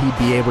 but will he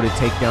be able to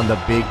take down the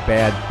big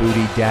bad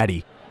booty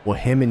daddy? Will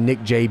him and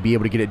Nick J be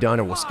able to get it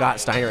done, or will Scott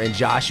Steiner and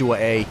Joshua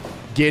A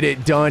get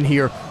it done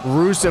here?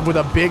 Rusev with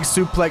a big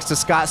suplex to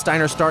Scott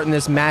Steiner, starting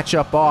this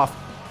matchup off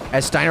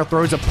as Steiner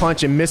throws a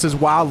punch and misses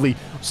wildly.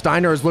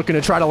 Steiner is looking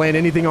to try to land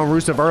anything on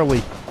Rusev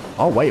early.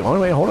 Oh, wait,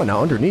 hold on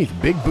now, underneath.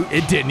 Big boot.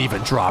 It didn't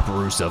even drop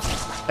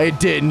Rusev. It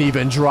didn't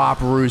even drop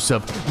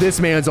Rusev. This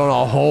man's on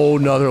a whole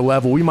nother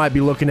level. We might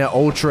be looking at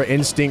Ultra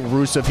Instinct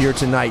Rusev here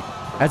tonight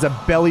as a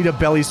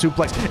belly-to-belly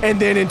suplex and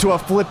then into a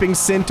flipping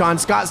senton.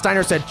 Scott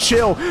Steiner said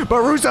chill,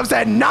 but Rusev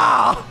said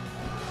nah.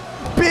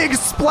 Big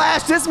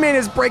splash. This man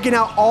is breaking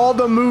out all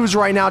the moves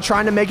right now,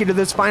 trying to make it to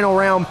this final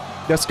round.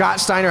 The Scott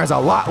Steiner has a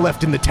lot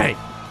left in the tank.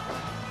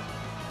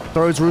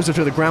 Throws Rusev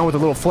to the ground with a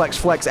little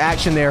flex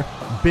action there.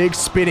 Big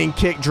spinning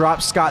kick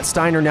drops Scott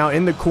Steiner now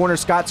in the corner.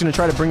 Scott's going to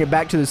try to bring it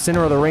back to the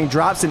center of the ring.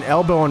 Drops an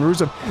elbow on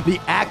Rusev.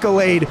 The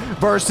Accolade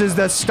versus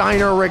the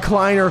Steiner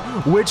recliner.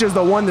 Which is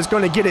the one that's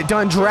going to get it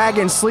done?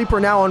 Dragon Sleeper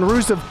now on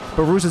Rusev.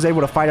 But Rusev's able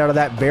to fight out of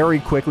that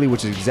very quickly,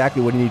 which is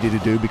exactly what he needed to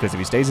do, because if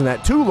he stays in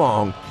that too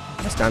long,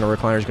 the Steiner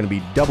recliner is going to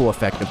be double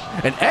effective.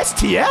 An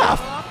STF?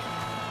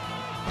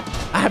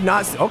 I have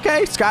not...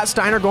 Okay, Scott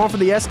Steiner going for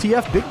the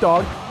STF. Big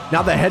dog.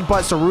 Now the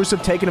headbutts to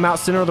Rusev, taking him out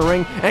center of the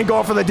ring and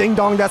going for the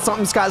ding-dong. That's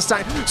something Scott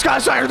Steiner's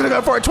going to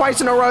go for it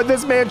twice in a row.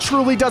 This man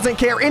truly doesn't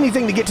care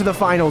anything to get to the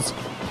finals.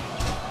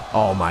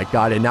 Oh, my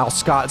God. And now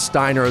Scott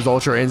Steiner is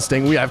Ultra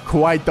Instinct. We have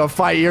quite the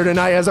fight here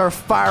tonight as they're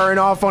firing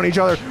off on each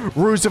other.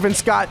 Rusev and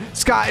Scott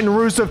and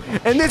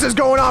Rusev. And this is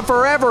going on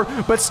forever.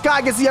 But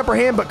Scott gets the upper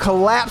hand but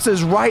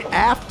collapses right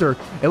after.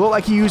 It looked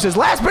like he used his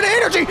last bit of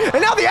energy.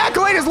 And now the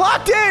Accolade is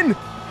locked in.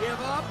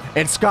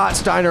 And Scott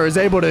Steiner is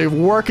able to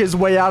work his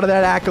way out of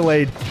that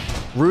Accolade.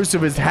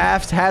 Rusev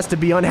has to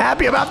be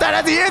unhappy about that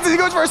as he ends, and he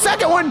goes for a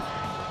second one.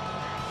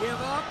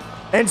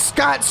 And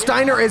Scott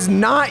Steiner is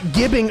not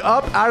giving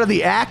up out of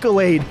the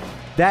Accolade.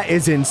 That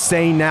is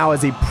insane now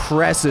as he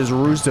presses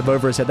Rusev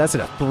over his head. That's a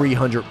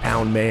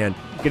 300-pound man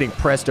getting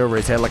pressed over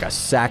his head like a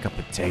sack of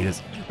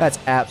potatoes. That's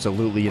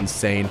absolutely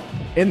insane.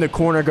 In the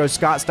corner goes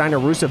Scott Steiner.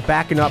 Rusev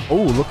backing up.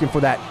 Oh, looking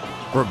for that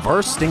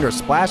reverse Stinger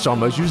splash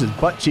almost. Uses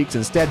butt cheeks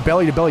instead.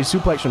 Belly-to-belly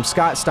suplex from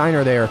Scott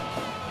Steiner there.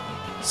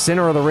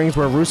 Center of the rings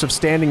where Rusev's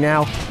standing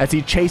now as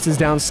he chases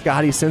down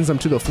Scotty, sends him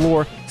to the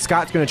floor.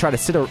 Scott's going to try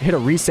to hit a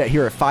reset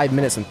here at 5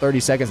 minutes and 30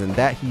 seconds, and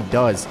that he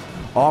does.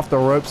 Off the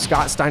ropes,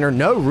 Scott Steiner.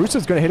 No,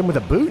 Rusev's going to hit him with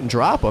a boot and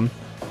drop him.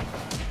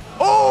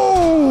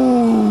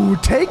 Oh,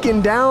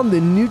 taking down the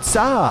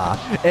Nutsa.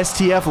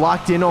 STF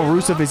locked in on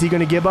Rusev. Is he going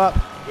to give up?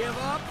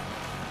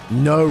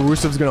 No,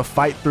 Rusev's going to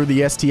fight through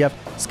the STF.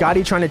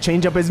 Scotty trying to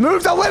change up his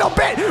moves a little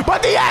bit,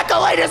 but the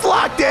Accolade is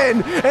locked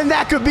in, and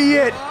that could be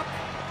it.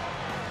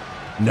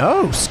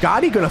 No,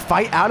 Scotty going to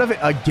fight out of it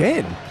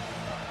again.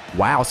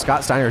 Wow,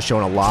 Scott Steiner is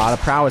showing a lot of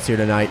prowess here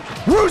tonight.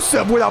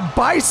 Rusev with a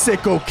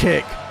bicycle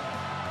kick.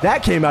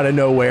 That came out of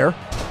nowhere.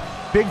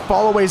 Big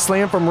fall-away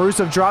slam from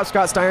Rusev. Drops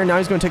Scott Steiner. Now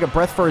he's going to take a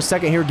breath for a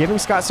second here, giving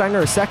Scott Steiner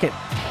a second.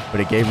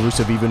 But it gave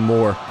Rusev even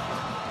more.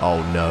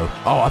 Oh, no.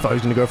 Oh, I thought he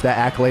was going to go for that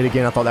Accolade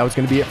again. I thought that was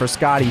going to be it for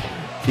Scotty.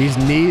 These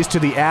knees to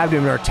the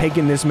abdomen are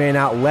taking this man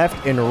out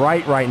left and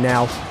right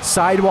now.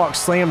 Sidewalk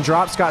slam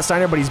drops Scott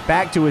Steiner, but he's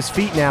back to his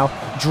feet now,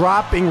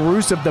 dropping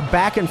Rusev. The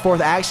back and forth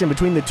action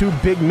between the two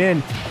big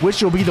men,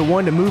 which will be the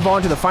one to move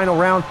on to the final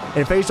round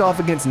and face off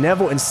against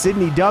Neville and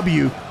Sidney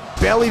W.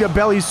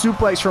 Belly-to-belly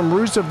suplex from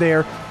Rusev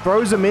there,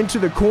 throws him into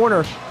the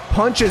corner,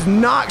 punches,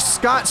 knocks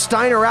Scott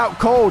Steiner out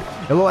cold.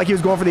 It looked like he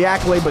was going for the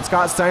Accolade, but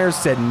Scott Steiner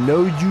said,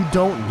 no, you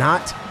don't,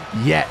 not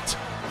yet.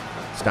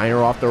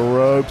 Steiner off the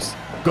ropes.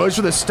 Goes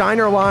for the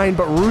Steiner line,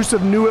 but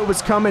Rusev knew it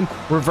was coming.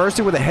 Reversed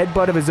it with a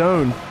headbutt of his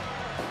own.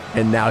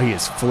 And now he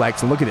is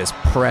flexing. Look at this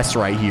press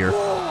right here.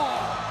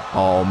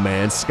 Oh,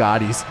 man,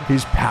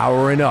 he's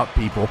powering up,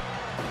 people.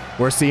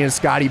 We're seeing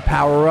Scotty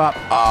power up.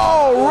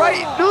 Oh, right.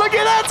 Look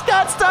at that.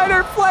 Scott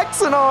Steiner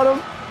flexing on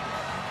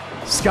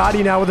him.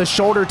 Scotty now with a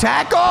shoulder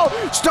tackle.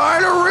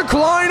 Steiner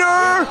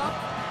recliner.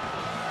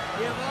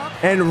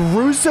 And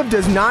Rusev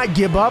does not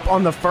give up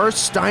on the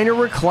first Steiner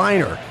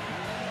recliner.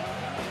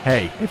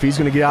 Hey, if he's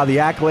going to get out of the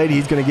Accolade,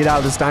 he's going to get out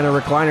of the Steiner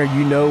recliner.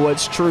 You know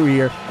what's true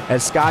here.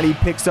 As Scotty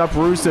picks up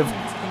Rusev,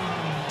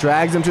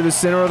 drags him to the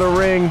center of the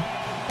ring,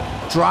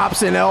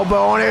 drops an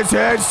elbow on his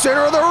head, center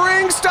of the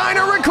ring,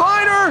 Steiner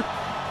recliner.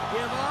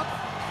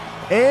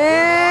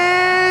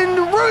 And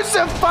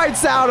Rusev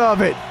fights out of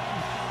it.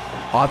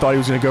 Oh, I thought he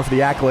was going to go for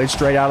the Accolade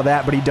straight out of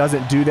that, but he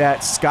doesn't do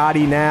that.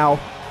 Scotty now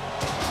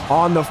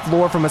on the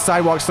floor from a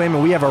sidewalk slam,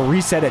 and we have a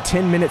reset at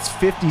 10 minutes,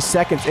 50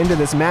 seconds into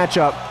this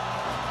matchup.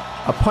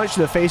 A punch to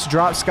the face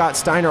drops Scott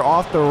Steiner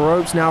off the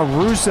ropes. Now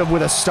Rusev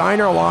with a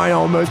Steiner line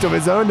almost of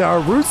his own. Now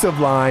a Rusev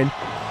line.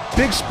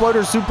 Big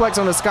exploder suplex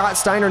on the Scott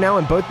Steiner now,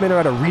 and both men are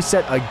at a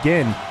reset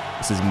again.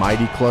 This is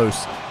mighty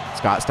close.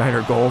 Scott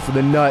Steiner going for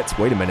the nuts.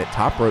 Wait a minute.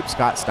 Top rope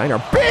Scott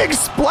Steiner. Big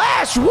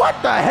splash. What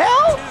the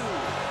hell?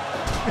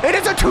 It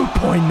is a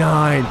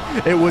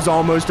 2.9. It was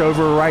almost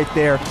over right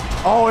there.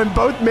 Oh, and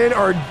both men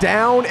are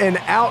down and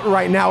out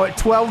right now at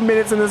 12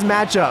 minutes in this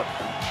matchup.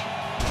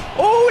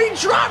 Oh, he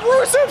dropped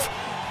Rusev.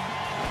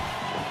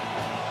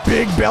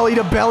 Big belly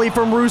to belly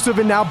from Rusev,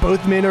 and now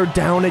both men are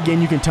down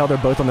again. You can tell they're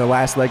both on their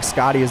last leg.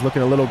 Scotty is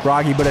looking a little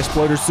groggy, but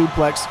Exploder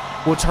Suplex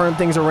will turn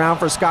things around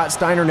for Scott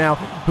Steiner now,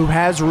 who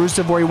has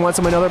Rusev where he wants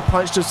him. Another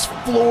punch just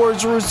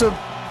floors Rusev.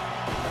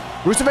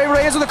 Rusev able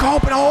to answer the call,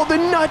 but oh, the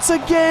nuts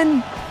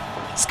again.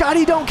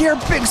 Scotty don't care.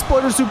 Big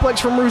Exploder Suplex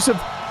from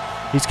Rusev.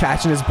 He's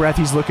catching his breath.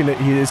 He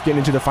is getting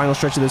into the final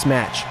stretch of this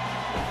match.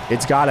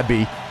 It's gotta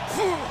be.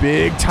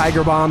 Big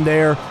Tiger Bomb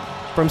there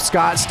from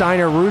Scott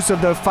Steiner. Rusev,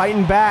 though,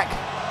 fighting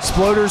back.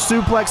 Exploder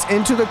Suplex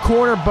into the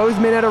corner. Both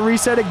men at a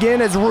reset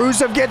again as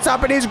Rusev gets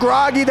up and he's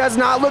groggy. That's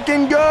not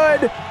looking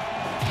good.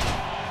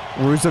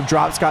 Rusev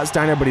drops Scott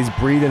Steiner, but he's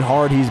breathing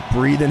hard. He's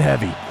breathing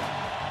heavy.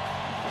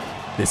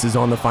 This is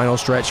on the final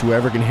stretch.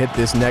 Whoever can hit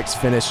this next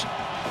finish,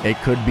 it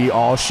could be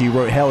all she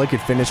wrote. Hell, it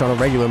could finish on a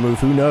regular move.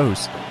 Who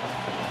knows?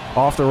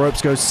 Off the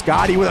ropes goes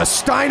Scotty with a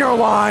Steiner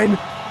line.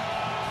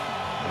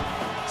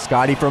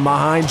 Scotty from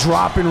behind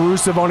dropping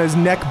Rusev on his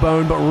neck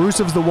bone, but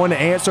Rusev's the one to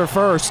answer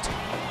first.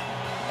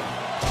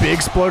 Big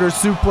Exploder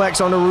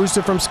Suplex onto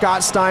Rusev from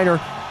Scott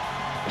Steiner.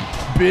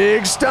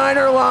 Big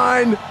Steiner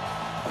line.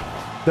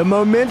 The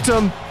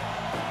momentum.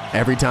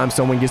 Every time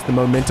someone gets the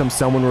momentum,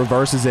 someone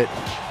reverses it.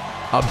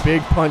 A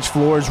big punch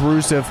floors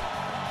Rusev.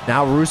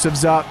 Now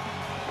Rusev's up.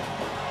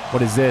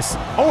 What is this?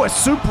 Oh, a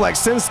suplex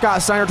sends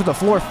Scott Steiner to the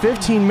floor.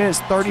 15 minutes,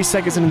 30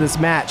 seconds into this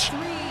match.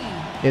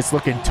 It's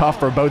looking tough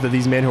for both of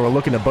these men who are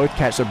looking to both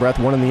catch their breath.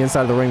 One on the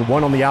inside of the ring,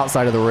 one on the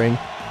outside of the ring.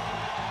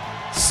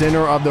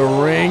 Center of the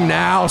ring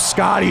now.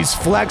 Scotty's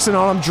flexing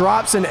on him.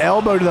 Drops an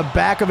elbow to the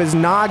back of his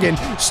noggin.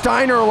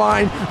 Steiner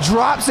line.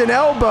 Drops an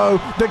elbow.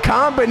 The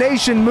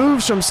combination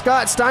moves from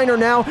Scott Steiner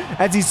now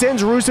as he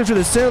sends Rusev to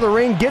the center of the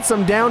ring. Gets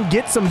him down.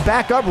 Gets him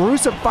back up.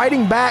 Rusev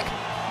fighting back.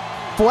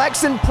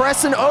 Flexing,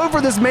 pressing over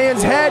this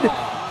man's head.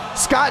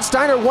 Scott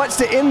Steiner wants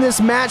to end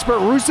this match, but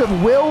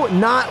Rusev will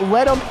not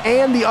let him,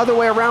 and the other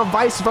way around,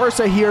 vice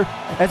versa here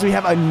as we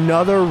have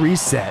another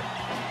reset.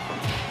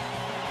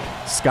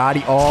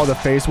 Scotty, oh, the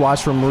face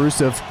wash from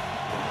Rusev.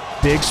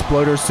 Big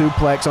Exploder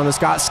Suplex on the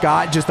Scott.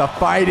 Scott, just the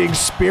fighting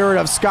spirit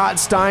of Scott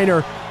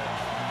Steiner.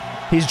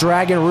 He's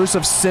dragging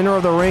Rusev center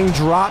of the ring,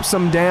 drops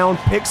him down,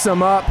 picks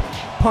him up,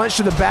 punch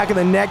to the back of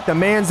the neck. The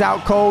man's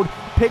out cold,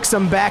 picks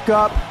him back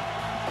up,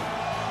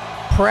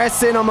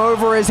 pressing him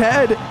over his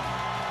head.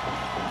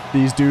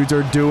 These dudes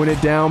are doing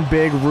it down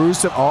big.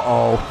 Rusev,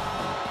 uh-oh.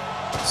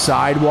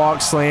 Sidewalk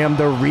slam,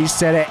 the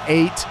reset at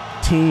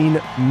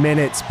 18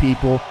 minutes,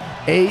 people.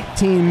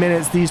 18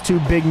 minutes these two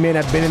big men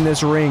have been in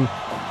this ring.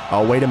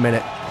 Oh, wait a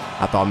minute.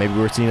 I thought maybe we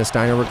were seeing a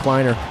Steiner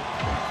recliner.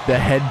 The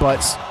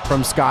headbutts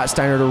from Scott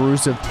Steiner to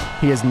Rusev.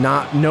 He is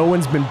not, no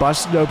one's been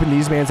busted open.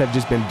 These men have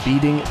just been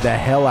beating the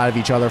hell out of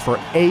each other for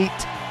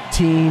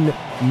 18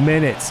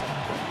 minutes.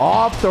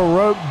 Off the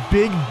rope,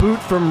 big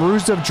boot from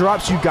Rusev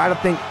drops. You gotta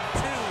think,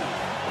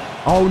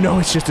 oh no,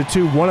 it's just a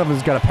two. One of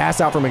them's got to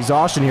pass out from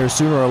exhaustion here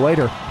sooner or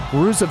later.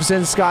 Rusev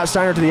sends Scott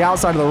Steiner to the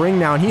outside of the ring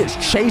now, and he is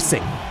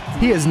chasing.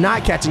 He is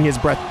not catching his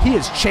breath. He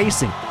is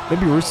chasing.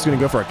 Maybe Rusev's going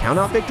to go for a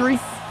countout victory?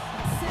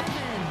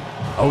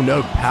 Oh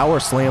no, power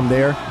slam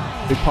there.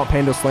 Big pump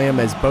handle slam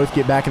as both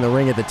get back in the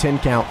ring at the 10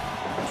 count.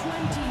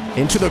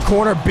 Into the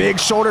corner, big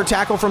shoulder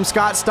tackle from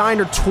Scott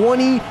Steiner.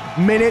 20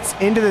 minutes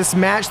into this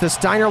match, the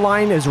Steiner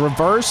line is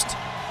reversed.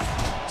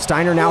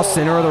 Steiner now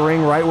center of the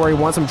ring, right where he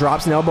wants him,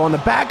 drops an elbow on the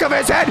back of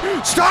his head.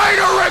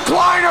 Steiner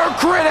recliner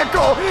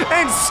critical,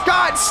 and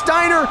Scott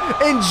Steiner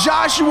and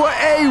Joshua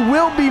A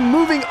will be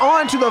moving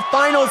on to the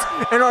finals,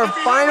 and our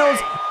finals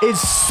is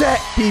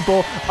set,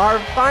 people. Our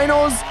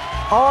finals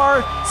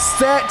are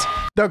set.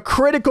 The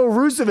critical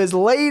Rusev is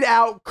laid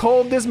out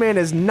cold. This man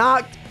is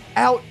knocked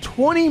out.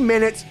 20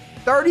 minutes,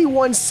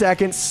 31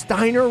 seconds.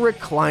 Steiner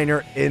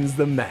recliner ends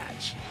the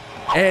match.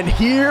 And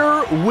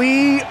here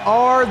we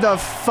are, the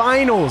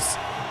finals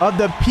of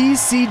the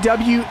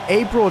PCW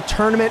April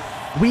tournament.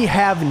 We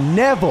have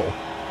Neville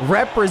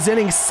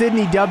representing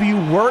Sydney W.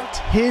 Worked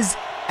his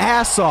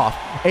ass off.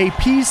 A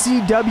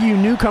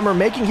PCW newcomer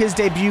making his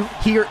debut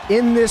here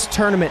in this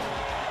tournament.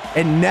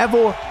 And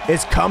Neville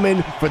is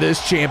coming for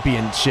this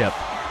championship.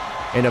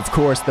 And of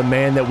course, the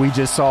man that we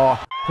just saw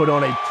put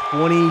on a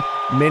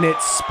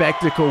 20-minute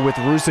spectacle with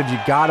Rusev. You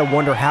gotta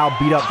wonder how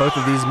beat up both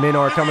of these men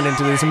are coming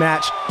into this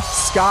match.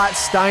 Scott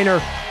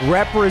Steiner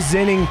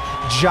representing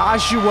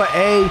Joshua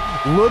A,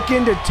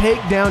 looking to take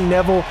down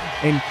Neville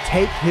and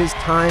take his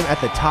time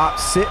at the top,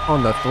 sit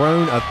on the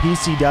throne of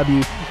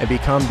PCW and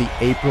become the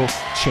April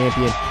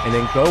champion, and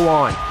then go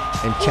on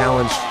and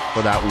challenge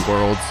for that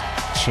World's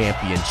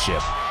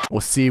Championship. We'll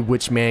see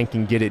which man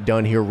can get it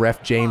done here.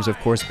 Ref James, of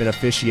course, been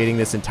officiating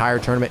this entire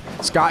tournament.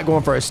 Scott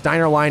going for a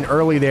Steiner line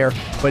early there,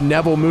 but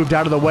Neville moved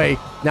out of the way.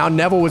 Now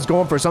Neville was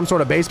going for some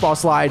sort of baseball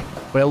slide,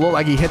 but it looked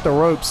like he hit the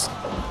ropes.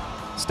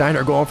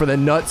 Steiner going for the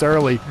nuts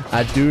early.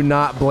 I do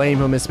not blame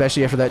him,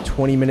 especially after that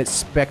 20-minute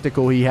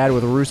spectacle he had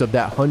with Rusev.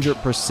 That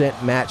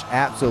 100% match,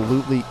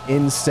 absolutely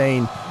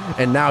insane.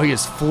 And now he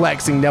is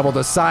flexing Neville.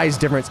 The size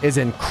difference is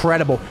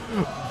incredible.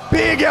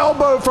 Big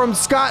elbow from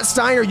Scott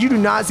Steiner. You do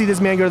not see this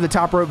man go to the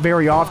top rope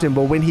very often,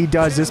 but when he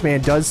does, this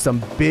man does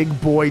some big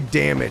boy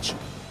damage.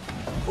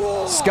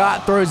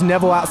 Scott throws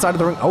Neville outside of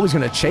the ring. Oh, he's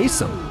going to chase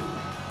him.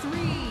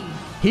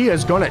 He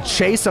is going to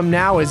chase him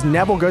now as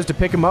Neville goes to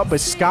pick him up,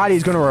 but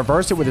Scotty's going to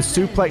reverse it with a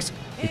suplex.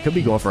 He could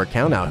be going for a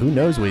count out. Who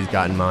knows what he's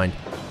got in mind.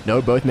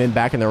 No, both men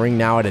back in the ring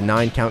now at a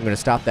 9 count. Going to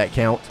stop that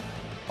count.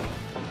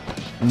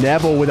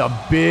 Neville with a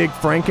big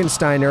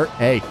Frankensteiner.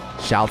 Hey,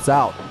 shouts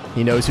out.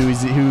 He knows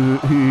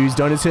who's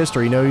done his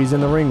history. You know he's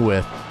in the ring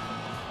with.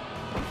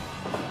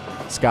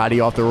 Scotty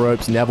off the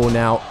ropes. Neville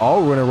now. Oh,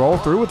 we're going to roll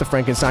through with the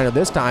Frankensteiner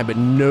this time, but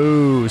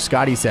no.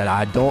 Scotty said,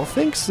 I don't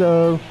think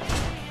so.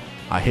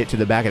 A hit to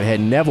the back of the head.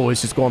 Neville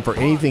is just going for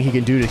anything he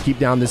can do to keep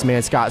down this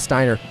man, Scott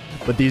Steiner.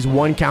 But these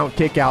 1 count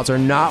kickouts are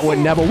not what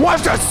Neville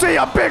wants to see.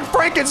 A big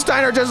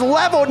Frankensteiner just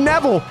leveled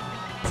Neville.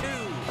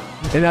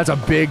 And that's a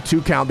big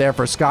 2 count there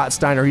for Scott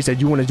Steiner. He said,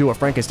 you want to do a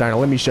Frankensteiner?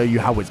 Let me show you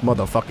how it's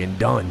motherfucking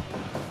done.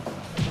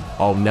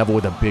 Oh, Neville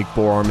with a big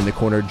forearm in the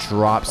corner.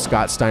 Drops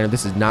Scott Steiner.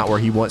 This is not where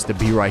he wants to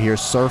be right here.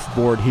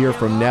 Surfboard here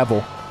from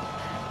Neville.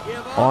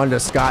 On to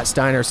Scott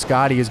Steiner.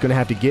 Scotty is going to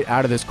have to get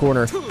out of this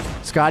corner.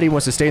 Scotty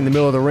wants to stay in the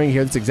middle of the ring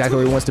here. That's exactly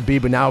where he wants to be,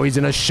 but now he's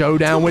in a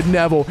showdown with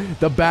Neville.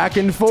 The back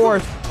and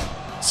forth.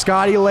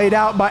 Scotty laid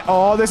out by...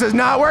 Oh, this is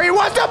not where he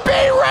wants to be.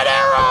 Red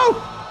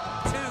Arrow!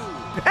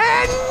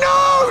 And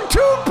no!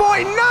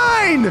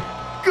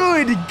 2.9!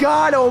 Good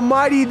God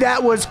almighty,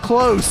 that was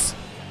close.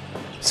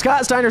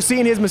 Scott Steiner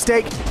seeing his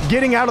mistake,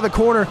 getting out of the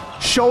corner.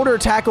 Shoulder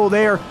tackle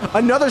there.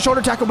 Another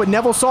shoulder tackle, but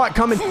Neville saw it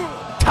coming.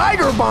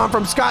 Tiger bomb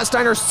from Scott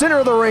Steiner, center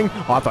of the ring.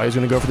 Oh, I thought he was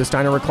going to go for the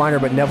Steiner recliner,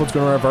 but Neville's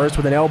going to reverse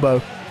with an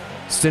elbow.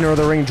 Center of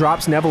the ring,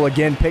 drops Neville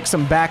again, picks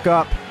him back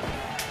up.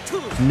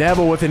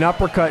 Neville with an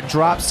uppercut,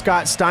 drops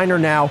Scott Steiner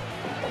now.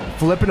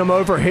 Flipping him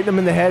over, hitting him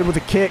in the head with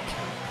a kick.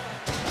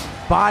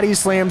 Body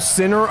slam,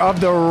 center of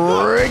the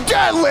ring.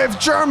 Deadlift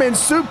German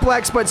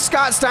suplex, but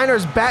Scott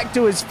Steiner's back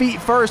to his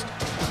feet first.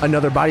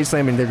 Another body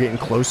slam, and they're getting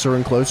closer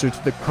and closer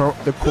to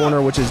the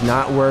corner, which is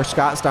not where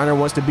Scott Steiner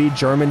wants to be.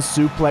 German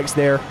suplex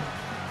there.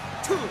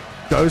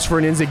 Goes for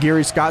an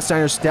enziguri. Scott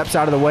Steiner steps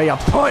out of the way. A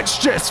punch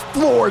just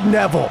floored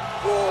Neville.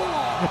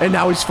 And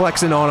now he's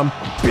flexing on him.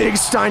 Big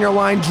Steiner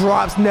line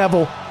drops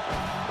Neville.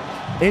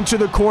 Into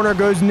the corner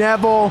goes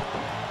Neville.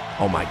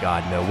 Oh my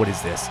God, no. What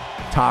is this?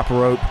 Top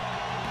rope.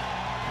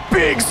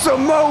 Big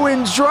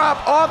Samoan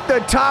drop off the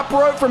top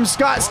rope from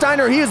Scott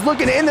Steiner. He is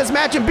looking to end this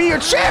match and be your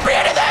champion,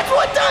 and that's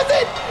what does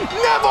it.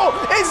 Neville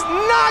is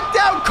knocked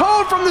out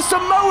cold from the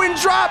Samoan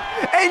drop,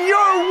 and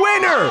your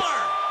winner,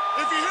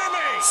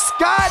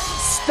 Scott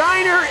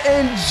Steiner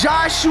and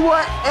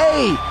Joshua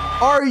A,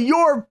 are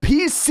your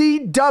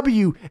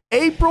PCW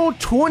April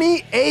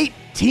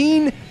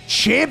 2018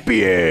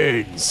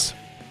 champions.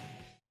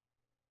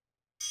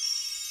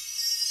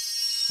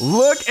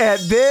 Look at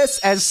this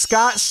as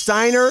Scott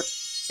Steiner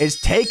is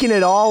taking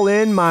it all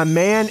in. My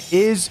man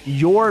is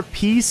your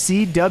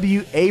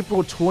PCW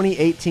April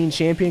 2018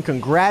 champion.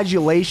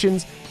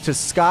 Congratulations to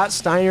Scott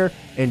Steiner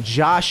and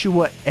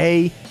Joshua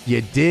A.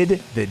 You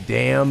did the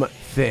damn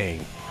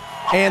thing.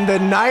 And the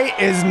night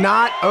is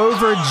not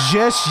over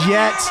just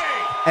yet,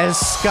 as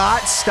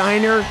Scott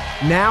Steiner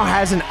now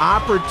has an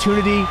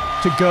opportunity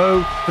to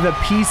go for the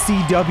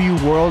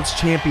PCW World's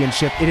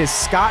Championship. It is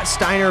Scott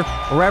Steiner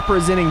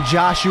representing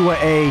Joshua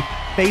A,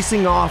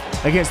 facing off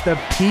against the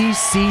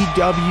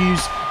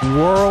PCW's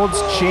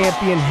World's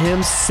Champion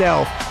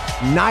himself,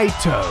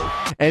 Naito.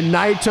 And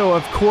Naito,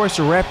 of course,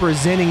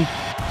 representing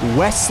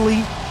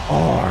Wesley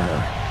R.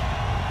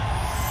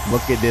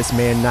 Look at this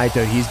man,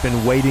 Naito. He's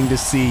been waiting to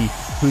see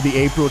who the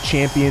April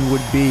champion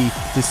would be,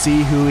 to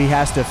see who he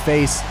has to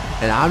face.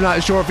 And I'm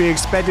not sure if he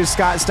expected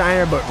Scott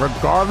Steiner, but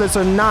regardless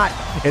or not,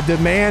 if the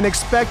man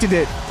expected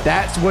it,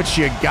 that's what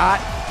you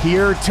got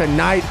here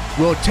tonight.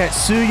 Will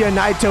Tetsuya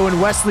Naito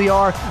and Wesley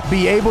R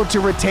be able to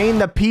retain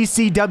the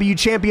PCW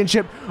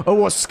championship, or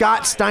will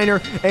Scott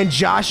Steiner and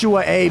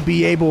Joshua A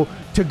be able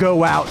to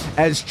go out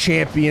as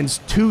champions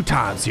 2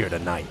 times here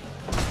tonight?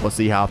 We'll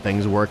see how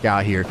things work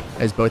out here,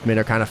 as both men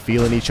are kind of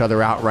feeling each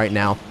other out right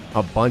now.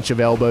 A bunch of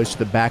elbows to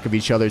the back of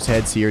each other's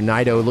heads here.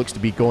 Naito looks to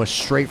be going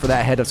straight for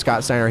that head of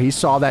Scott Steiner. He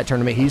saw that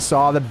tournament. He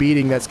saw the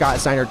beating that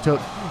Scott Steiner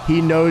took. He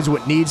knows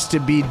what needs to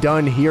be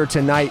done here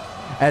tonight,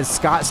 as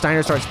Scott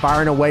Steiner starts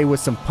firing away with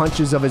some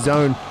punches of his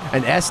own.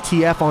 An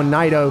STF on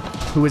Naito,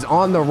 who is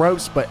on the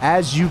ropes, but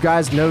as you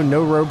guys know,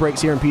 no road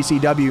breaks here in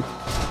PCW.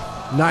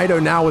 Naito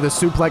now with a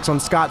suplex on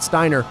Scott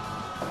Steiner.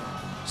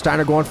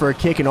 Steiner going for a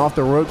kick, and off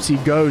the ropes he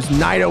goes.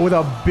 Naito with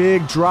a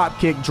big drop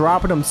kick,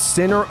 dropping him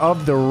center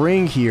of the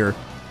ring here,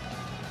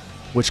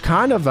 which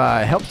kind of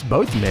helps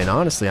both men,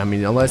 honestly. I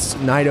mean, unless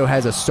Naito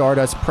has a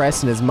Stardust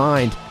press in his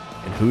mind,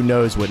 and who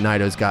knows what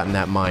Naito's got in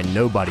that mind.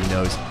 Nobody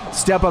knows.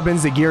 Step up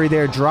enziguri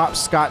there, drops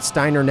Scott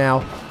Steiner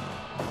now.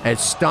 As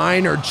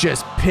Steiner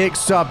just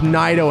picks up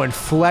Naito and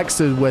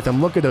flexes with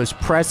him. Look at those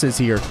presses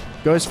here.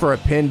 Goes for a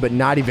pin, but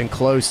not even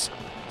close.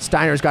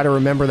 Steiner's got to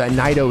remember that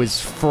Naito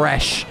is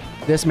fresh.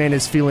 This man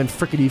is feeling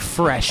frickety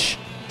fresh.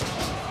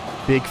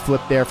 Big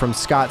flip there from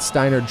Scott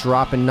Steiner,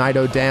 dropping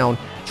Naito down.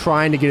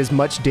 Trying to get as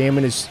much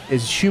damage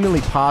as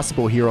humanly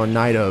possible here on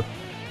Naito.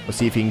 We'll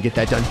see if he can get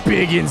that done.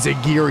 Big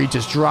Enziguri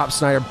just drops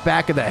Steiner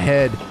back of the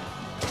head.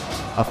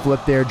 A flip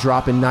there,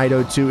 dropping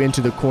Naito too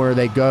into the corner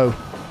they go.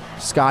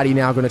 Scotty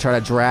now going to try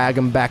to drag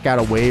him back out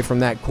away from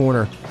that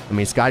corner. I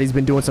mean, Scotty's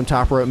been doing some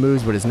top rope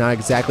moves, but it's not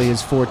exactly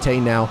his forte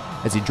now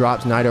as he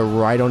drops Naito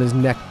right on his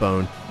neck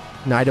bone.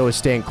 Naito is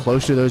staying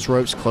close to those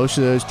ropes, close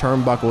to those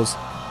turnbuckles.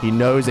 He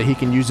knows that he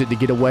can use it to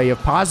get away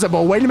if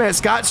possible. Wait a minute,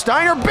 Scott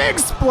Steiner, big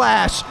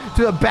splash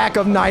to the back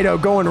of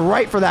Naito, going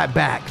right for that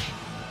back.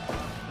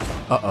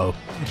 Uh-oh.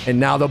 And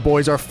now the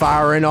boys are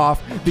firing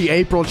off. The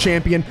April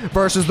champion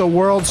versus the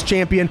world's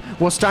champion.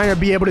 Will Steiner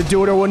be able to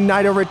do it, or will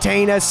Naito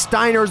retain, as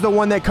Steiner's the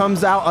one that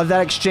comes out of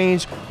that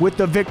exchange with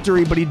the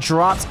victory, but he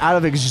drops out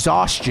of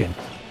exhaustion.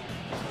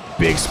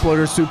 Big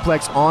exploder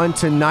suplex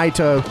onto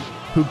Naito,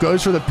 who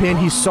goes for the pin.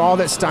 He saw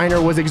that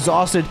Steiner was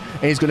exhausted,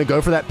 and he's going to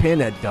go for that pin.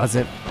 That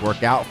doesn't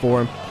work out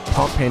for him.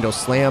 Pump handle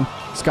slam.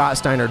 Scott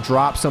Steiner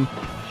drops him.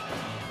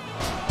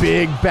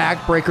 Big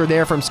backbreaker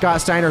there from Scott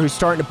Steiner, who's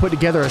starting to put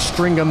together a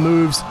string of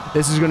moves.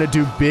 This is going to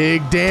do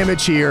big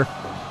damage here.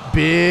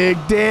 Big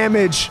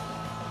damage.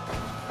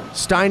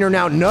 Steiner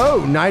now,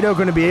 no. Naito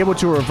going to be able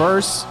to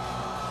reverse.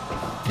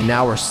 And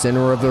now we're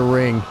center of the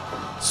ring.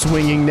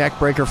 Swinging neck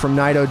breaker from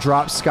Naito,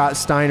 drops Scott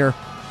Steiner.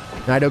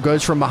 Naito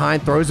goes from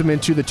behind, throws him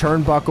into the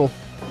turnbuckle.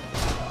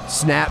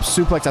 Snap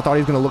suplex. I thought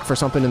he was going to look for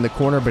something in the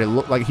corner, but it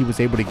looked like he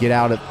was able to get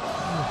out of...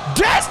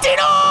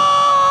 Destino!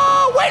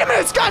 Wait a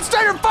minute, Scott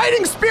Steiner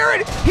fighting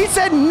spirit. He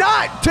said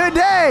not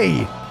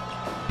today.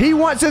 He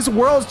wants this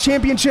world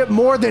championship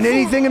more than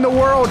anything in the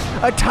world.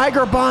 A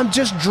tiger bomb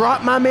just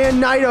dropped my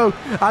man Naito.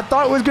 I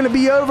thought it was going to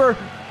be over,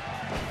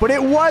 but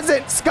it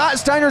wasn't. Scott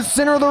Steiner's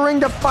center of the ring,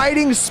 the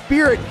fighting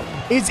spirit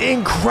is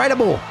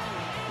incredible.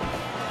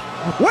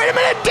 Wait a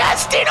minute,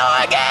 Destino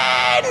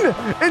again!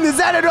 And is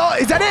that it all?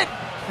 Is that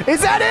it?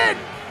 Is that it?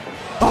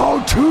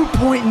 Oh,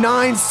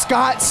 2.9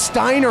 Scott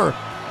Steiner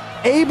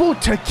able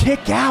to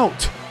kick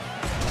out.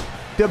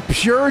 The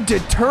pure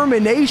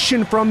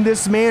determination from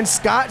this man,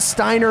 Scott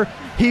Steiner.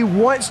 He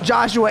wants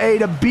Joshua A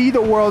to be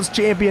the world's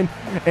champion,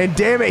 and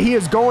damn it, he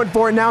is going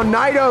for it now.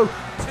 Naito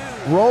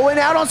rolling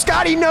out on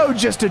Scotty. No,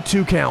 just a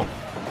 2 count.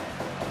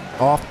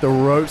 Off the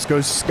ropes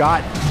goes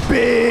Scott.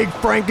 Big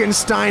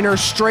Frankensteiner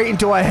straight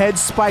into a head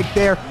spike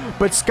there,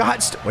 but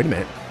wait a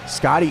minute.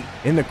 Scotty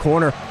in the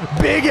corner.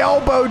 Big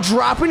elbow,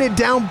 dropping it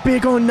down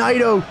big on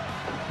Naito.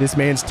 This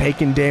man's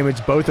taking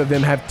damage. Both of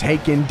them have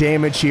taken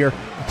damage here.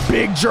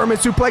 Big German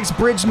suplex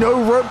bridge,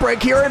 no rope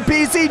break here in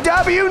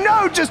PCW.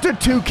 No, just a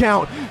 2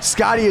 count.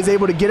 Scotty is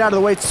able to get out of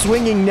the way.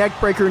 Swinging neck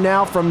breaker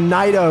now from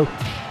Naito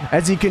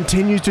as he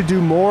continues to do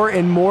more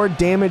and more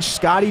damage.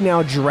 Scotty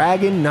now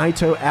dragging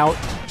Naito out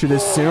to the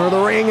center of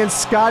the ring, and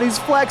Scotty's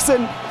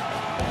flexing.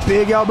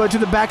 Big elbow to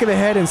the back of the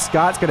head, and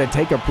Scott's going to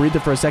take a breather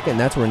for a second. And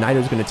that's where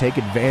Naito's going to take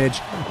advantage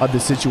of the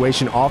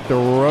situation. Off the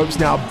ropes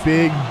now.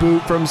 Big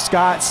boot from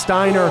Scott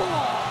Steiner.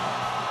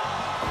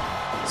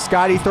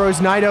 Scotty throws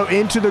Naito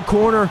into the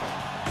corner.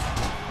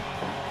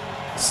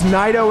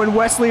 Naito and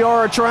Wesley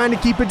are trying to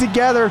keep it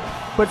together,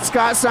 but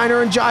Scott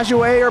Steiner and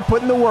Joshua A are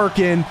putting the work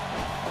in.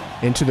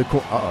 Into the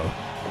corner.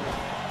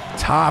 Uh-oh.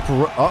 Top.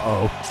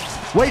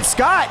 Uh-oh. Wait,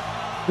 Scott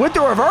with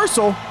the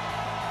reversal.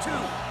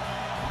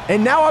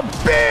 And now a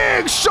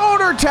big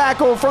shoulder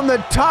tackle from the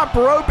top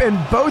rope, and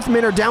both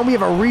men are down. We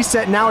have a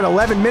reset now at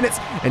 11 minutes,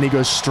 and he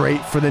goes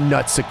straight for the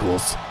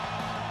nutsicles.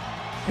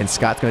 And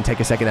Scott's going to take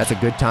a second. That's a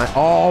good time.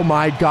 Oh,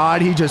 my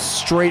God. He just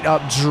straight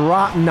up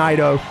dropped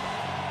Naito.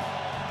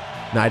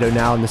 Naito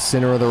now in the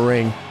center of the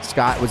ring.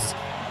 Scott was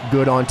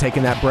good on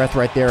taking that breath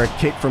right there. A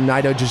kick from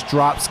Naito just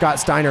dropped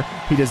Scott Steiner.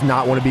 He does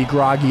not want to be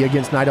groggy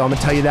against Naito. I'm going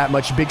to tell you that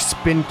much. Big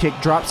spin kick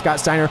dropped Scott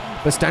Steiner,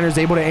 but Steiner's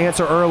able to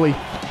answer early.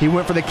 He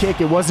went for the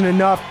kick. It wasn't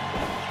enough.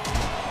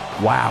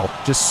 Wow.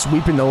 Just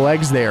sweeping the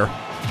legs there.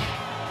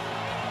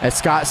 As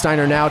Scott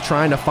Steiner now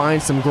trying to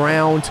find some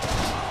ground.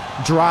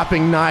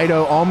 Dropping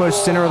Naito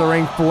almost center of the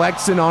ring,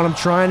 flexing on him,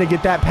 trying to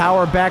get that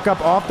power back up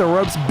off the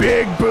ropes.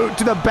 Big boot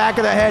to the back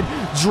of the head,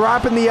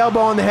 dropping the elbow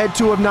on the head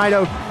too of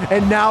Naito,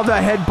 and now the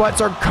headbutts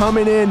are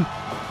coming in.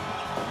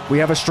 We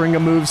have a string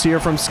of moves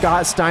here from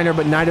Scott Steiner,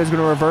 but Naito's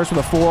going to reverse with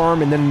a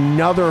forearm and then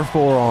another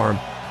forearm.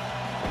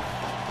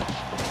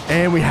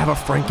 And we have a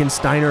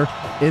Frankensteiner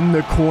in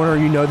the corner.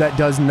 You know that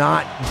does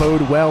not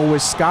bode well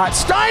with Scott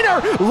Steiner.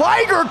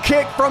 Liger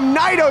kick from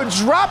Naito,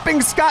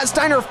 dropping Scott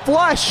Steiner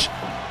flush.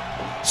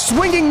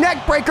 Swinging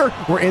neck breaker.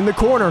 We're in the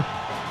corner.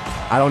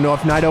 I don't know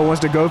if Naito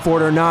wants to go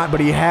for it or not, but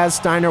he has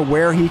Steiner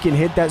where he can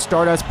hit that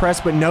Stardust press,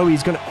 but no,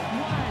 he's going to...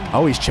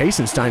 Oh, he's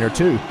chasing Steiner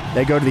too.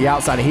 They go to the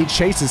outside, and he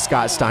chases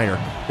Scott Steiner.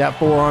 That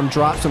forearm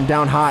drops him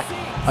down hot.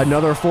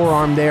 Another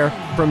forearm there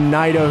from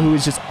Naito, who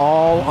is just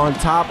all on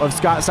top of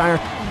Scott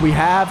Steiner. We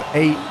have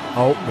an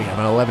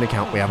 11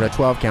 count. We have a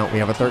 12 count. We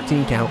have a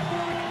 13 count.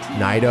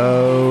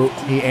 Naito,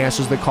 he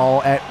answers the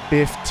call at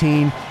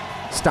 15.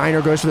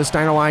 Steiner goes for the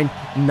Steiner line.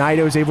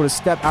 Naito is able to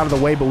step out of the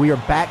way, but we are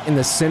back in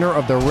the center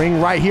of the ring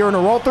right here in a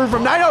roll through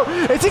from Naito.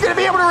 Is he going to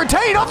be able to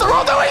retain off the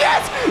roll through?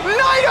 Yes!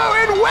 Naito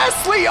and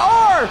Wesley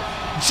are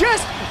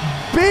just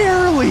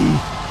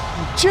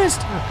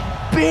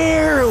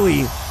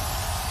barely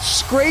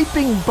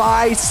scraping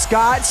by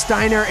Scott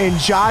Steiner and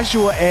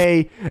Joshua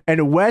A.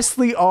 And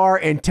Wesley R.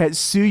 and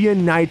Tetsuya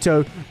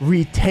Naito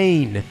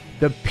retain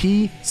the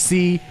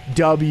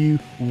PCW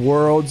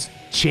World's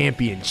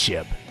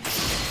Championship.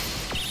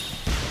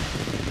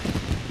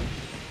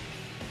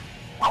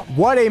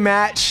 What a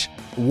match.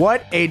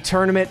 What a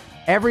tournament.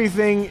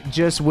 Everything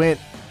just went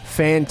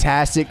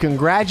fantastic.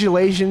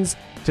 Congratulations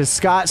to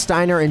Scott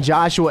Steiner and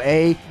Joshua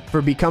A.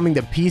 for becoming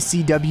the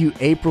PCW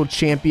April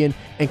champion.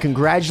 And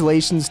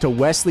congratulations to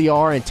Wesley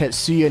R. and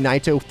Tetsuya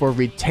Naito for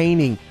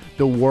retaining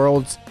the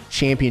World's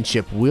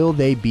Championship. Will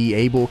they be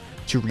able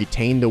to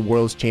retain the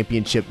World's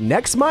Championship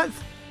next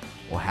month?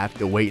 We'll have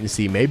to wait and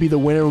see. Maybe the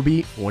winner will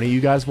be one of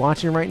you guys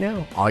watching right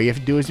now. All you have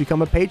to do is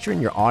become a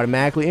patron. You're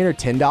automatically entered.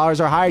 $10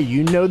 or higher.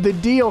 You know the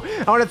deal.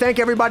 I want to thank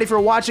everybody for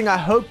watching. I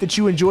hope that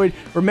you enjoyed.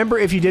 Remember,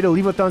 if you did,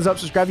 leave a thumbs up.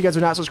 Subscribe if you guys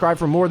are not subscribed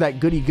for more of that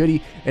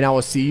goody. And I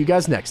will see you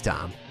guys next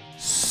time.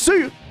 See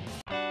you.